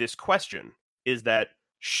to this question, is that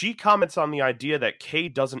she comments on the idea that Kay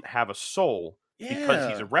doesn't have a soul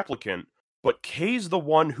because he's a replicant, but Kay's the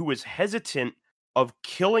one who is hesitant of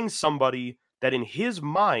killing somebody that in his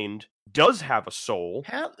mind does have a soul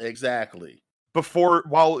Exactly. before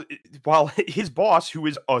while his boss, who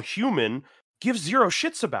is a human, gives zero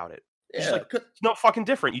shits about it. It's Yeah, like, it's no fucking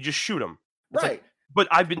different. You just shoot him. It's right. like, but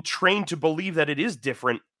I've been trained to believe that it is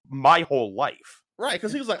different my whole life. Right,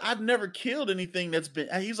 because he was like, I've never killed anything that's been.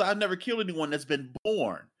 He's like, I've never killed anyone that's been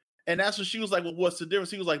born, and that's what she was like. Well, what's the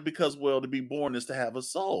difference? He was like, because to be born is to have a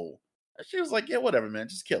soul. And she was like, yeah, whatever, man,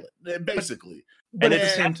 just kill it, basically. But And at the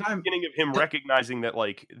same that's the time, beginning of him recognizing that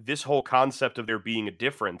like this whole concept of there being a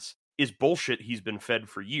difference is bullshit he's been fed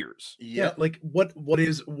for years. yeah, like what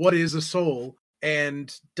is a soul,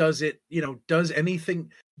 and does anything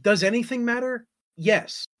matter?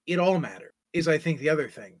 Yes, it all matters. Is I think the other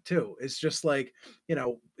thing too. It's just like,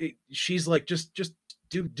 she's like, just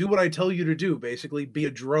do what I tell you to do. Basically, be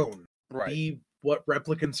a drone. Right. Be what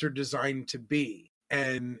replicants are designed to be.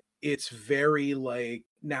 And it's very like,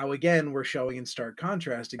 now again, we're showing in stark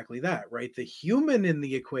contrast exactly that, right? The human in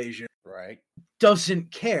the equation Right.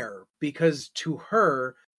 doesn't care, because to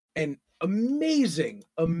her, an amazing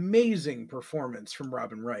performance from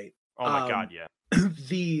Robin Wright. Oh my god, yeah.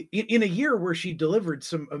 In a year where she delivered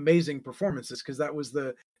some amazing performances, because that was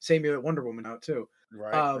the same year that Wonder Woman out too.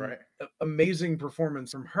 Right. Right. Amazing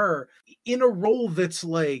performance from her in a role that's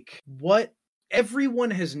like what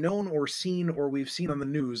everyone has known or seen, or we've seen on the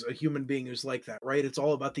news, a human being who's like that, right? It's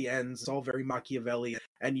all about the ends. It's all very Machiavellian,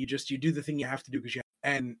 and you do the thing you have to do because you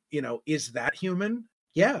have, and is that human?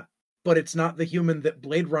 Yeah, but it's not the human that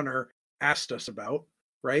Blade Runner asked us about,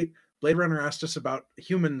 right? Blade Runner asked us about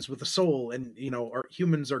humans with a soul, and our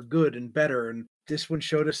humans are good and better, and this one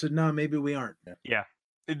showed us that no, maybe we aren't. Yeah.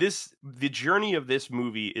 The journey of this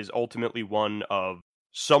movie is ultimately one of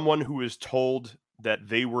someone who is told that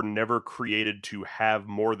they were never created to have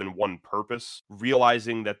more than one purpose,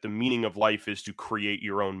 realizing that the meaning of life is to create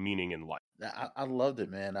your own meaning in life. I loved it,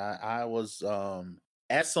 man. I was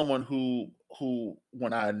as someone who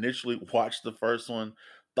when I initially watched the first one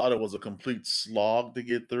thought it was a complete slog to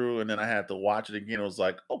get through, and then I had to watch it again. It was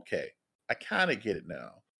like, okay, I kind of get it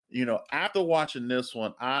now. After watching this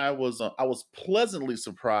one, I was pleasantly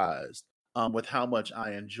surprised with how much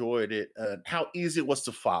I enjoyed it and how easy it was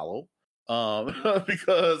to follow.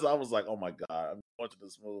 Because I was like, oh my God, I'm going to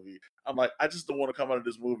this movie. I'm like, I just don't want to come out of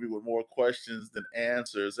this movie with more questions than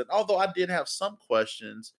answers. And although I did have some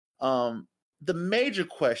questions, the major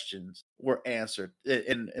questions were answered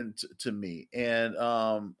to me. And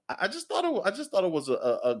I just thought it was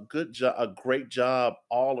a good job, a great job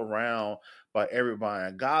all around by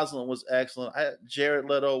everybody. Gosling was excellent. Jared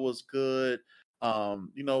Leto was good.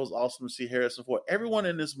 It was awesome to see Harrison Ford. Everyone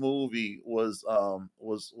in this movie was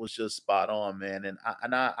just spot on, man. And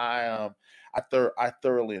I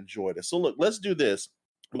thoroughly enjoyed it. So look, let's do this.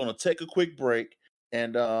 We're gonna take a quick break,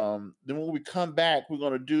 and then when we come back, we're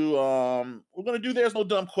gonna do There's No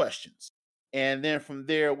Dumb Questions, and then from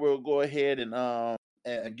there we'll go ahead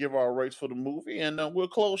and give our rates for the movie, and we'll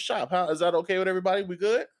close shop. Is that okay with everybody? We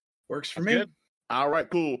good? Works for That's me. good. All right,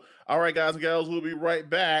 cool. All right, guys and gals, we'll be right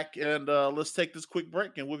back, and let's take this quick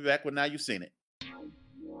break, and we'll be back with Now You've Seen It.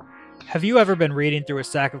 Have you ever been reading through a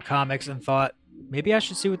stack of comics and thought, maybe I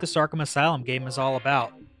should see what this Arkham Asylum game is all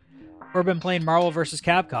about? Or been playing Marvel vs.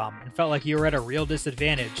 Capcom and felt like you were at a real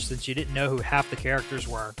disadvantage since you didn't know who half the characters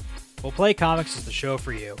were? Well, Play Comics is the show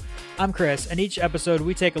for you. I'm Chris, and each episode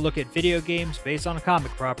we take a look at video games based on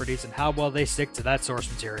comic properties and how well they stick to that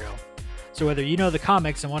source material. So whether you know the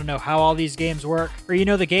comics and want to know how all these games work, or you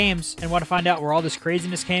know the games and want to find out where all this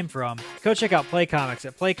craziness came from, go check out Play Comics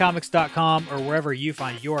at playcomics.com or wherever you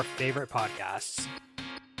find your favorite podcasts.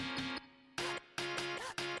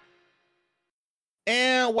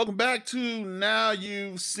 And welcome back to Now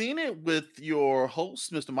You've Seen It with your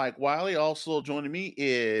host, Mr. Mike Wiley. Also joining me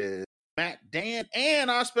is Matt Dan and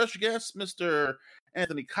our special guest, Mr.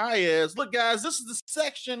 Anthony Cailles. Look, guys, this is the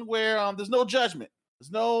section where there's no judgment.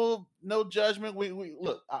 There's no judgment. We're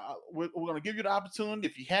going to give you the opportunity.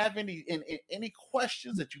 If you have any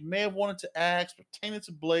questions that you may have wanted to ask pertaining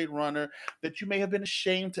to Blade Runner that you may have been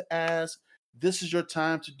ashamed to ask, this is your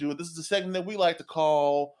time to do it. This is the segment that we like to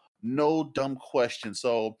call no dumb questions.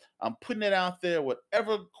 So I'm putting it out there.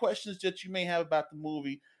 Whatever questions that you may have about the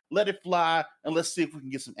movie, let it fly, and let's see if we can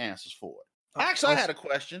get some answers for it. Actually, I had a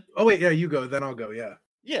question. Oh wait, yeah, you go, then I'll go. Yeah.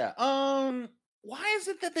 Yeah. Why is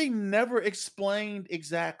it that they never explained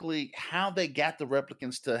exactly how they got the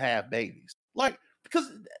replicants to have babies? Like,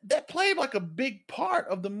 because that played like a big part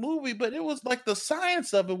of the movie, but it was like the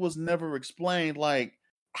science of it was never explained. Like,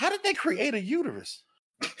 how did they create a uterus?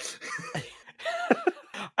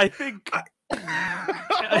 I think.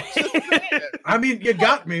 I mean, you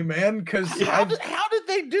got me, man. Because How did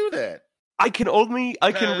they do that? I can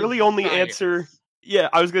really only answer. Yeah,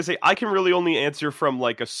 I was gonna say I can really only answer from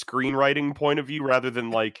like a screenwriting point of view rather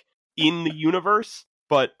than like in the universe.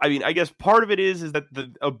 But I mean, I guess part of it is that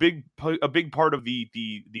a big part of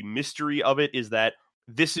the mystery of it is that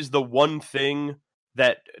this is the one thing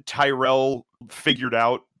that Tyrell figured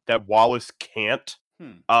out that Wallace can't.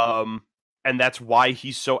 And that's why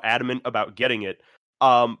he's so adamant about getting it.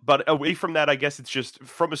 But away from that, I guess it's just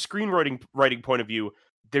from a writing point of view.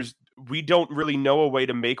 We don't really know a way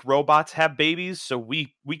to make robots have babies, so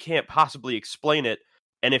we can't possibly explain it.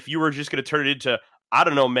 And if you were just going to turn it into, I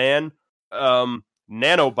don't know, man,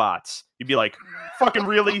 nanobots, you'd be like, fucking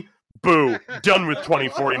really? Boo, done with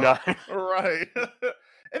 2049. Right.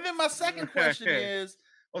 And then my second question is,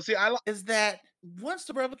 is that once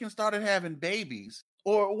the replicants started having babies,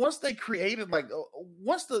 or once they created, like,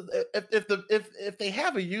 if they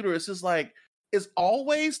have a uterus, it's like, is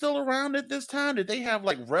Always still around at this time? Did they have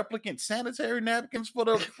like replicant sanitary napkins for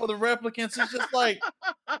the replicants? It's just like,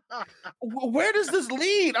 where does this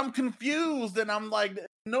lead? I'm confused, and I'm like,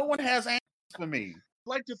 no one has answers for me.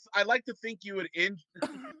 I'd like to think you would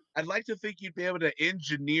I'd like to think you'd be able to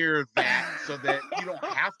engineer that so that you don't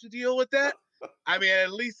have to deal with that. I mean,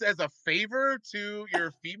 at least as a favor to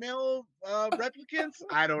your female replicants.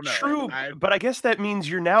 I don't know. True, but I guess that means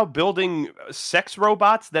you're now building sex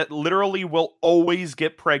robots that literally will always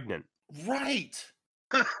get pregnant. Right.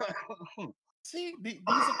 See, these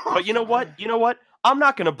are but you know what? I'm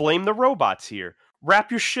not going to blame the robots here.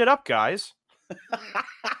 Wrap your shit up, guys.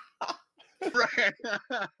 Right.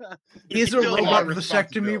 Is a robot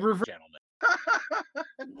vasectomy reversed?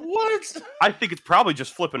 What? I think it's probably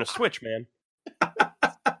just flipping a switch, man.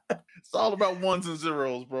 It's all about ones and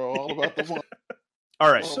zeros, bro. All about the one.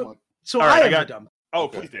 All right. So all right, I have a dumb. Oh,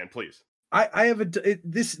 okay. Please, Dan, please. I have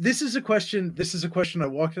this is a question. This is a question I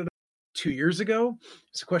walked out 2 years ago.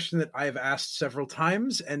 It's a question that I have asked several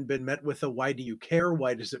times and been met with a "Why do you care?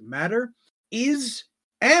 Why does it matter?" Is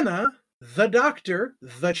Anna, the doctor,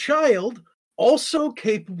 the child, also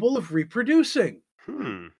capable of reproducing?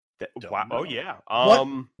 Wow. Oh yeah.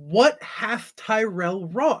 What hath Tyrell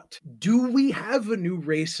wrought? Do we have a new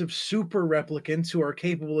race of super replicants who are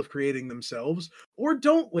capable of creating themselves, or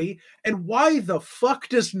don't we? And why the fuck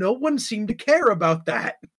does no one seem to care about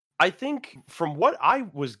that? I think from what I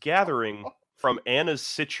was gathering from Anna's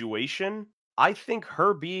situation, I think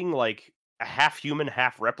her being like a half human,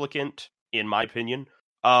 half replicant, in my opinion,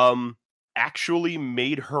 actually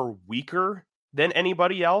made her weaker than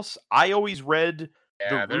anybody else. I always read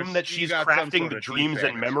the room that she's crafting the dreams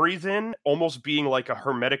and memories in almost being like a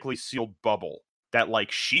hermetically sealed bubble that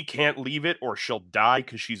like she can't leave it or she'll die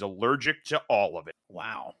because she's allergic to all of it.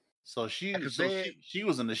 Wow. So she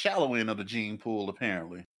was in the shallow end of the gene pool,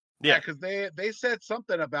 apparently. Yeah, because they said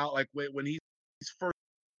something about like when he's first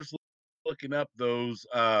looking up all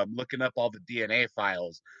the DNA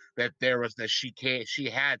files, that she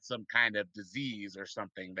had some kind of disease or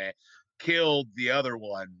something that killed the other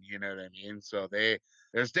one, you know what I mean? So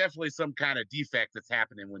there's definitely some kind of defect that's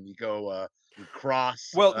happening when you go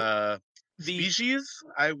cross species.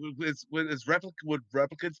 Would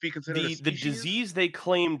replicants be considered a species? The disease they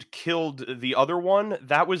claimed killed the other one,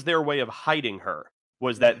 that was their way of hiding her,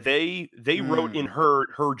 was that they wrote in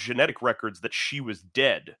her genetic records that she was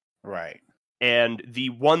dead. Right. And the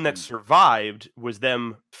one that survived was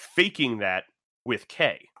them faking that with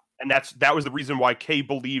Kay. And that was the reason why Kay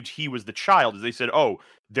believed he was the child, is they said, oh,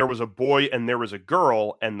 there was a boy and there was a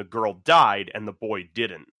girl, and the girl died and the boy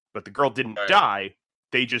didn't. But the girl didn't die.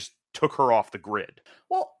 They just took her off the grid.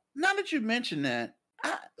 Well, now that you mention that,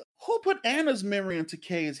 who put Anna's memory into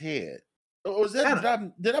Kay's head? Or was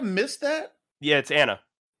that did I miss that? Yeah, it's Anna.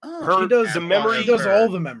 She does all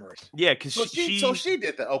the memories. Yeah, because so she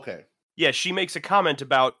did that. Okay. Yeah, she makes a comment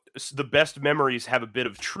about the best memories have a bit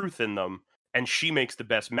of truth in them. And she makes the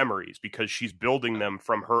best memories because she's building them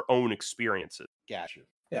from her own experiences. Gotcha.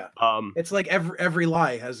 Yeah. It's like every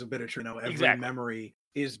lie has a bit of truth. Every memory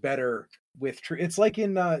is better with truth. It's like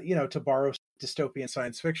in to borrow dystopian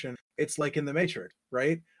science fiction, it's like in The Matrix,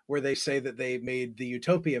 right? Where they say that they made the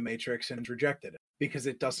Utopia Matrix and rejected it because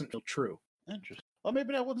it doesn't feel true. Interesting. Well,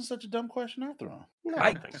 maybe that wasn't such a dumb question after all. No,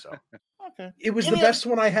 I don't think so. Okay. It was the best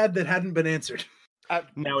one I had that hadn't been answered.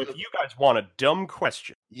 Now, if you guys want a dumb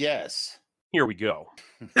question, Yes. here we go.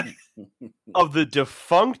 Of the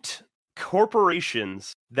defunct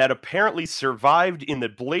corporations that apparently survived in the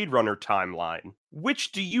Blade Runner timeline,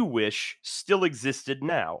 which do you wish still existed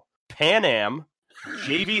now? Pan Am,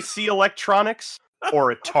 JVC Electronics,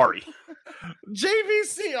 or Atari?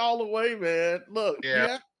 JVC all the way, man. Look,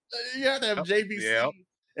 Yeah. you have to have JVC. Yep.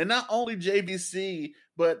 And not only JVC,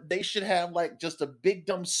 but they should have like just a big,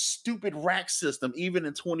 dumb, stupid rack system, even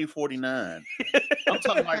in 2049. I'm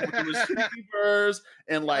talking like with the receivers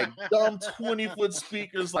and like dumb 20-foot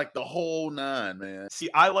speakers, like the whole nine, man. See,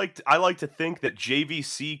 I like to think that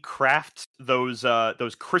JVC crafts those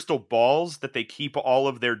crystal balls that they keep all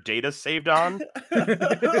of their data saved on.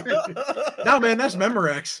 No, man, that's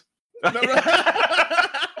Memorex.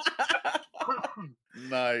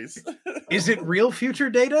 Nice. Is it real future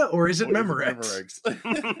data or is it Memorex?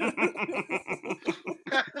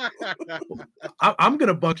 I'm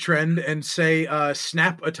gonna buck trend and say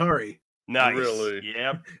Snap Atari. Nice. Really?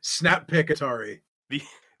 Yep. Snap pick Atari. The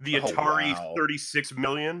Oh, Atari wow. 36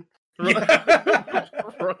 million. Right.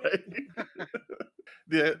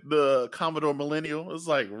 The Commodore Millennial is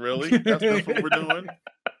like, really? That's what we're doing?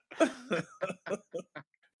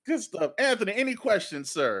 Good stuff. Anthony, any questions,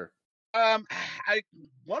 sir?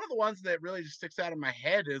 One of the ones that really just sticks out in my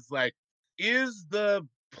head is like, is the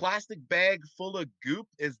plastic bag full of goop,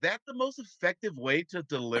 is that the most effective way to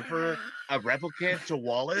deliver a replicant to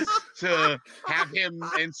Wallace to have him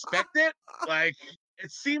inspect it? Like,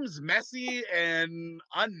 it seems messy and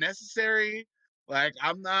unnecessary. Like,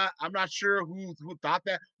 I'm not sure who thought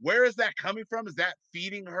that. Where is that coming from? Is that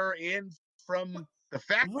feeding her in from the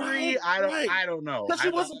factory? Right, I don't know. Because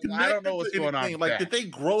it wasn't I don't know connected what's to going on. anything. with Like, that. did they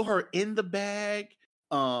grow her in the bag?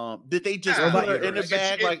 Did they just Yeah, put her in the uterus.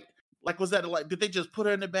 bag? Like was that like? Did they just put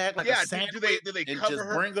her in the bag like Yeah, a sandwich? do they and cover just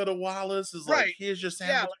her? bring her to Wallace? Is Right. like, here's your Yeah,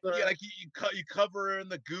 sandwich. like, sir. like you cover her in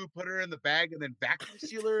the goo, put her in the bag, and then vacuum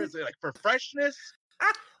seal her. Is it like for freshness?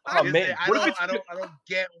 Oh Is man, it- what if it's I don't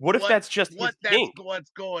get. what if that's just his kink? What's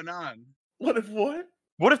going on? What if what?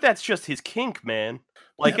 What if that's just his kink, man?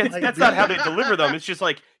 Like Yeah, it's, like, that's not how they deliver them. It's just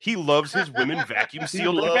like he loves his women vacuum He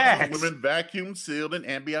sealed in loves bags. women vacuum sealed in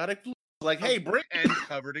ambiotic fluid. Like, hey, bring And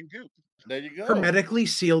covered in goop. There you go. Hermetically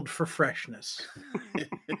sealed for freshness.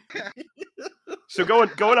 So going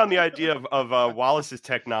on the idea of Wallace's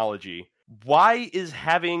technology, why is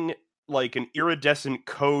having like an iridescent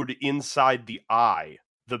code inside the eye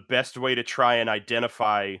the best way to try and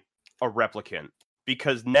identify a replicant?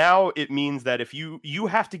 Because now it means that if you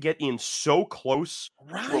have to get in so close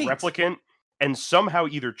to a replicant and somehow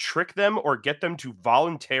either trick them or get them to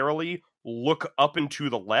voluntarily look up and to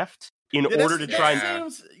the left in order to try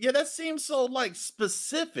and that seems so like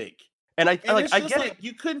specific. and I And like it's I just get like it.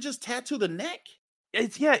 you couldn't just tattoo the neck.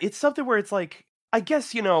 It's something where it's like, I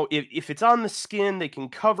guess, you know, if it's on the skin, they can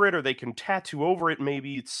cover it or they can tattoo over it.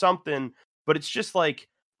 Maybe it's something, but it's just like,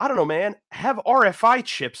 I don't know, man, have RFI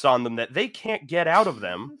chips on them that they can't get out of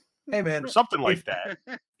them. Hey, man, Something like that.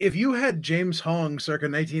 if you had James Hong circa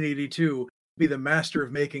 1982 be the master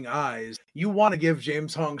of making eyes, you want to give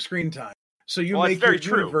James Hong screen time. So you Well, that's make your very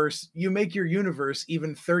true. universe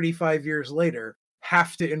even 35 years later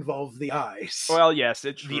have to involve the eyes. Well, yes,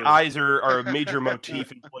 the True. eyes are a major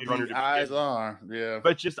motif in Blade Runner. The to eyes begin with. are, yeah.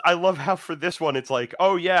 But just, I love how for this one, it's like,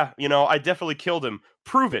 oh yeah, you know, I definitely killed him.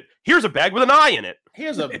 Prove it. Here's a bag with an eye in it.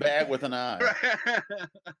 Here's a bag with an eye.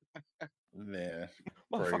 Yeah.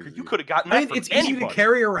 Motherfucker, Crazy. you could have gotten I that mean, from it's easy to anybody.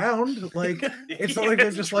 carry around. Like, it's not like they're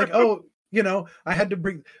It's just like, true. oh, you know, I had to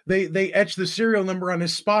bring. They etched the serial number on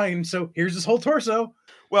his spine, so here's his whole torso.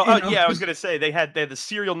 Well, you know. yeah, I was gonna say they had the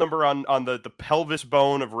serial number on the pelvis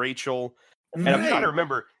bone of Rachel, and I'm trying to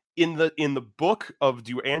remember in the book of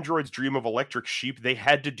Do Androids Dream of Electric Sheep, they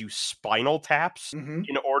had to do spinal taps Mhm.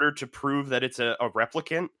 in order to prove that it's a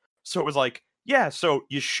replicant. So it was like, yeah, so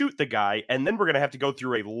you shoot the guy, and then we're gonna have to go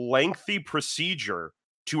through a lengthy procedure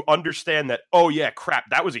to understand that. Oh yeah, crap,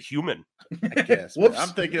 that was a human. I guess. man. Whoops. I'm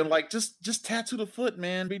thinking like just tattoo the foot,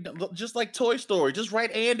 man. Be done- just like Toy Story. Just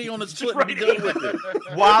write Andy on his Just foot and be write done with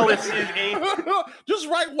it. Wallace is a Just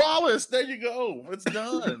write Wallace. There you go. It's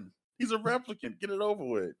done. He's a replicant. Get it over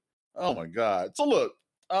with. Oh my God. So look,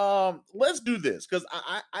 let's do this because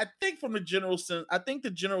I think from the general sense, I think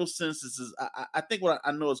the general census is I think what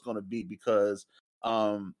I know it's going to be because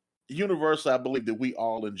Universal, I believe that we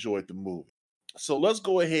all enjoyed the movie. So let's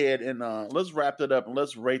go ahead and let's wrap it up and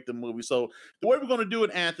let's rate the movie. So the way we're going to do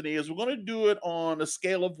it, Anthony, is we're going to do it on a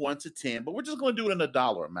scale of 1 to 10, but we're just going to do it in a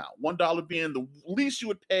dollar amount. $1 being the least you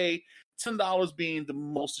would pay, $10 being the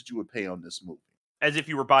most that you would pay on this movie. As if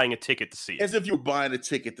you were buying a ticket to see it. As if you were buying a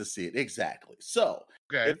ticket to see it. Exactly. So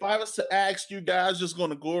if I was to ask you guys, just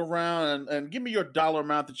going to go around and give me your dollar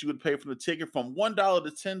amount that you would pay for the ticket from $1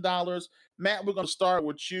 to $10. Matt, we're going to start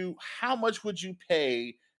with you. How much would you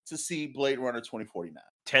pay to see Blade Runner 2049?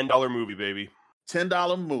 $10 movie, baby.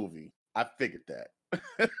 $10 movie. I figured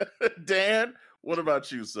that. Dan, what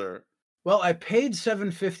about you, sir? Well, I paid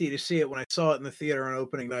 $7.50 to see it when I saw it in the theater on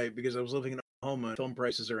opening night because I was living in Oklahoma and film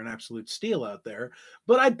prices are an absolute steal out there.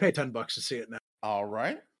 But I'd pay $10 to see it now. All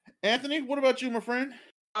right, Anthony, what about you, my friend?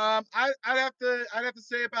 I'd have to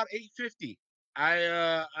say about $8.50.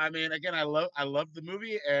 I mean, again, I love the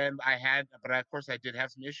movie, but of course I did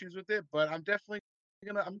have some issues with it. But I'm definitely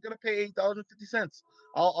gonna pay $8.50.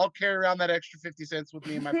 I'll carry around that extra 50 cents with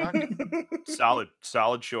me in my pocket.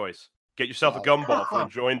 Solid choice. Get yourself a gumball for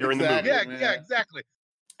enjoying during the movie. Yeah, exactly.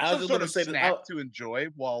 I was going to say snack to enjoy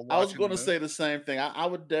while watching. I was going to say the same thing. I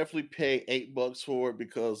would definitely pay $8 for it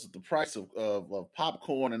because the price of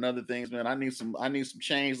popcorn and other things, man. I need some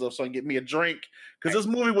change though, so I can get me a drink because this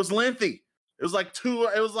movie was lengthy. It was like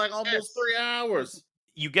almost 3 hours.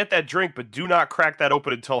 You get that drink, but do not crack that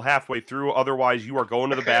open until halfway through. Otherwise, you are going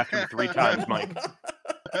to the bathroom 3 times, Mike.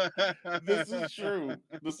 This is true.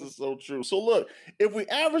 This is so true. So look, if we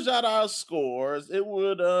average out our scores, it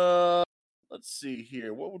would let's see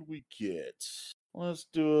here. What would we get? Let's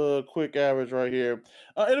do a quick average right here.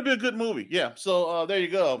 It'll be a good movie. Yeah. So there you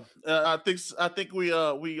go. I think we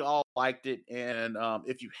all liked it, and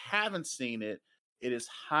if you haven't seen it, it is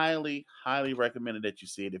highly, highly recommended that you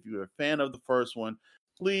see it. If you're a fan of the first one,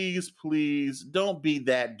 please don't be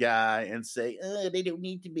that guy and say, they don't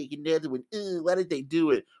need to make another one. Why did they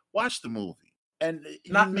do it? Watch the movie. And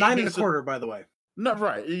not 9 1/4, by the way. Not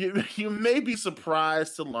right. You may be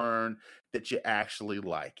surprised to learn that you actually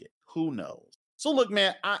like it. Who knows? So look,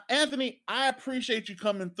 man, Anthony, I appreciate you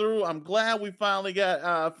coming through. I'm glad we finally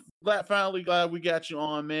got glad we got you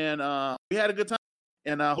on, man. We had a good time,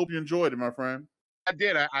 and I hope you enjoyed it, my friend. I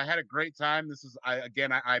did. I had a great time. I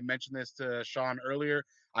mentioned this to Sean earlier.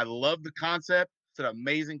 I love the concept. It's an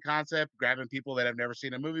amazing concept, grabbing people that have never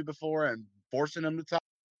seen a movie before and forcing them to talk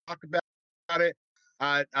about it.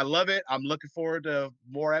 I love it. I'm looking forward to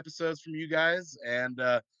more episodes from you guys, and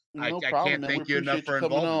I can't thank you enough for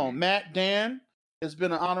involving me. Matt, Dan, it's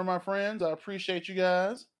been an honor, my friends. I appreciate you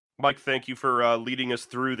guys. Mike, thank you for leading us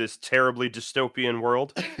through this terribly dystopian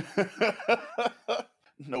world.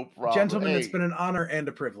 No problem. Gentlemen, it's been an honor and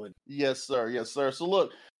a privilege. Yes, sir. Yes, sir. So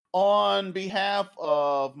look, on behalf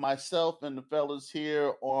of myself and the fellas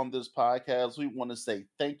here on this podcast, we want to say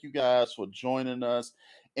thank you guys for joining us.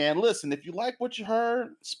 And listen, if you like what you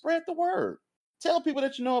heard, spread the word. Tell people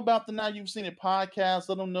that you know about the Now You've Seen It podcast.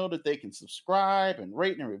 Let them know that they can subscribe and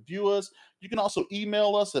rate and review us. You can also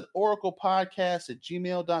email us at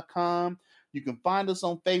oraclepodcast@gmail.com. You can find us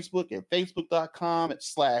on Facebook at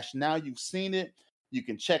facebook.com/NowYou'veSeenIt. You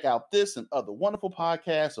can check out this and other wonderful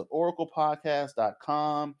podcasts at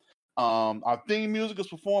oraclepodcast.com. Our theme music is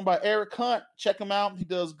performed by Eric Hunt. Check him out. He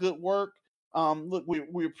does good work. Look,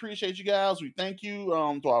 we appreciate you guys. We thank you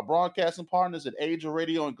to our broadcasting partners at Age of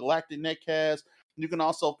Radio and Galactic Netcast. You can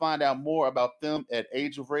also find out more about them at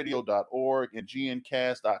ageofradio.org and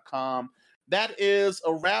gncast.com. That is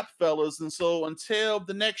a wrap, fellas. And so until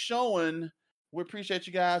the next showing, we appreciate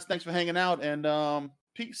you guys. Thanks for hanging out, and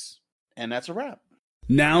peace. And that's a wrap.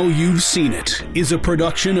 Now You've Seen It is a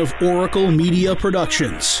production of Oracle Media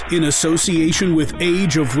Productions in association with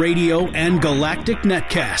Age of Radio and Galactic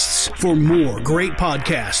Netcasts. For more great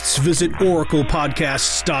podcasts, visit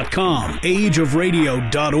oraclepodcasts.com,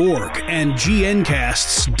 ageofradio.org, and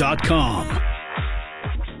gncasts.com.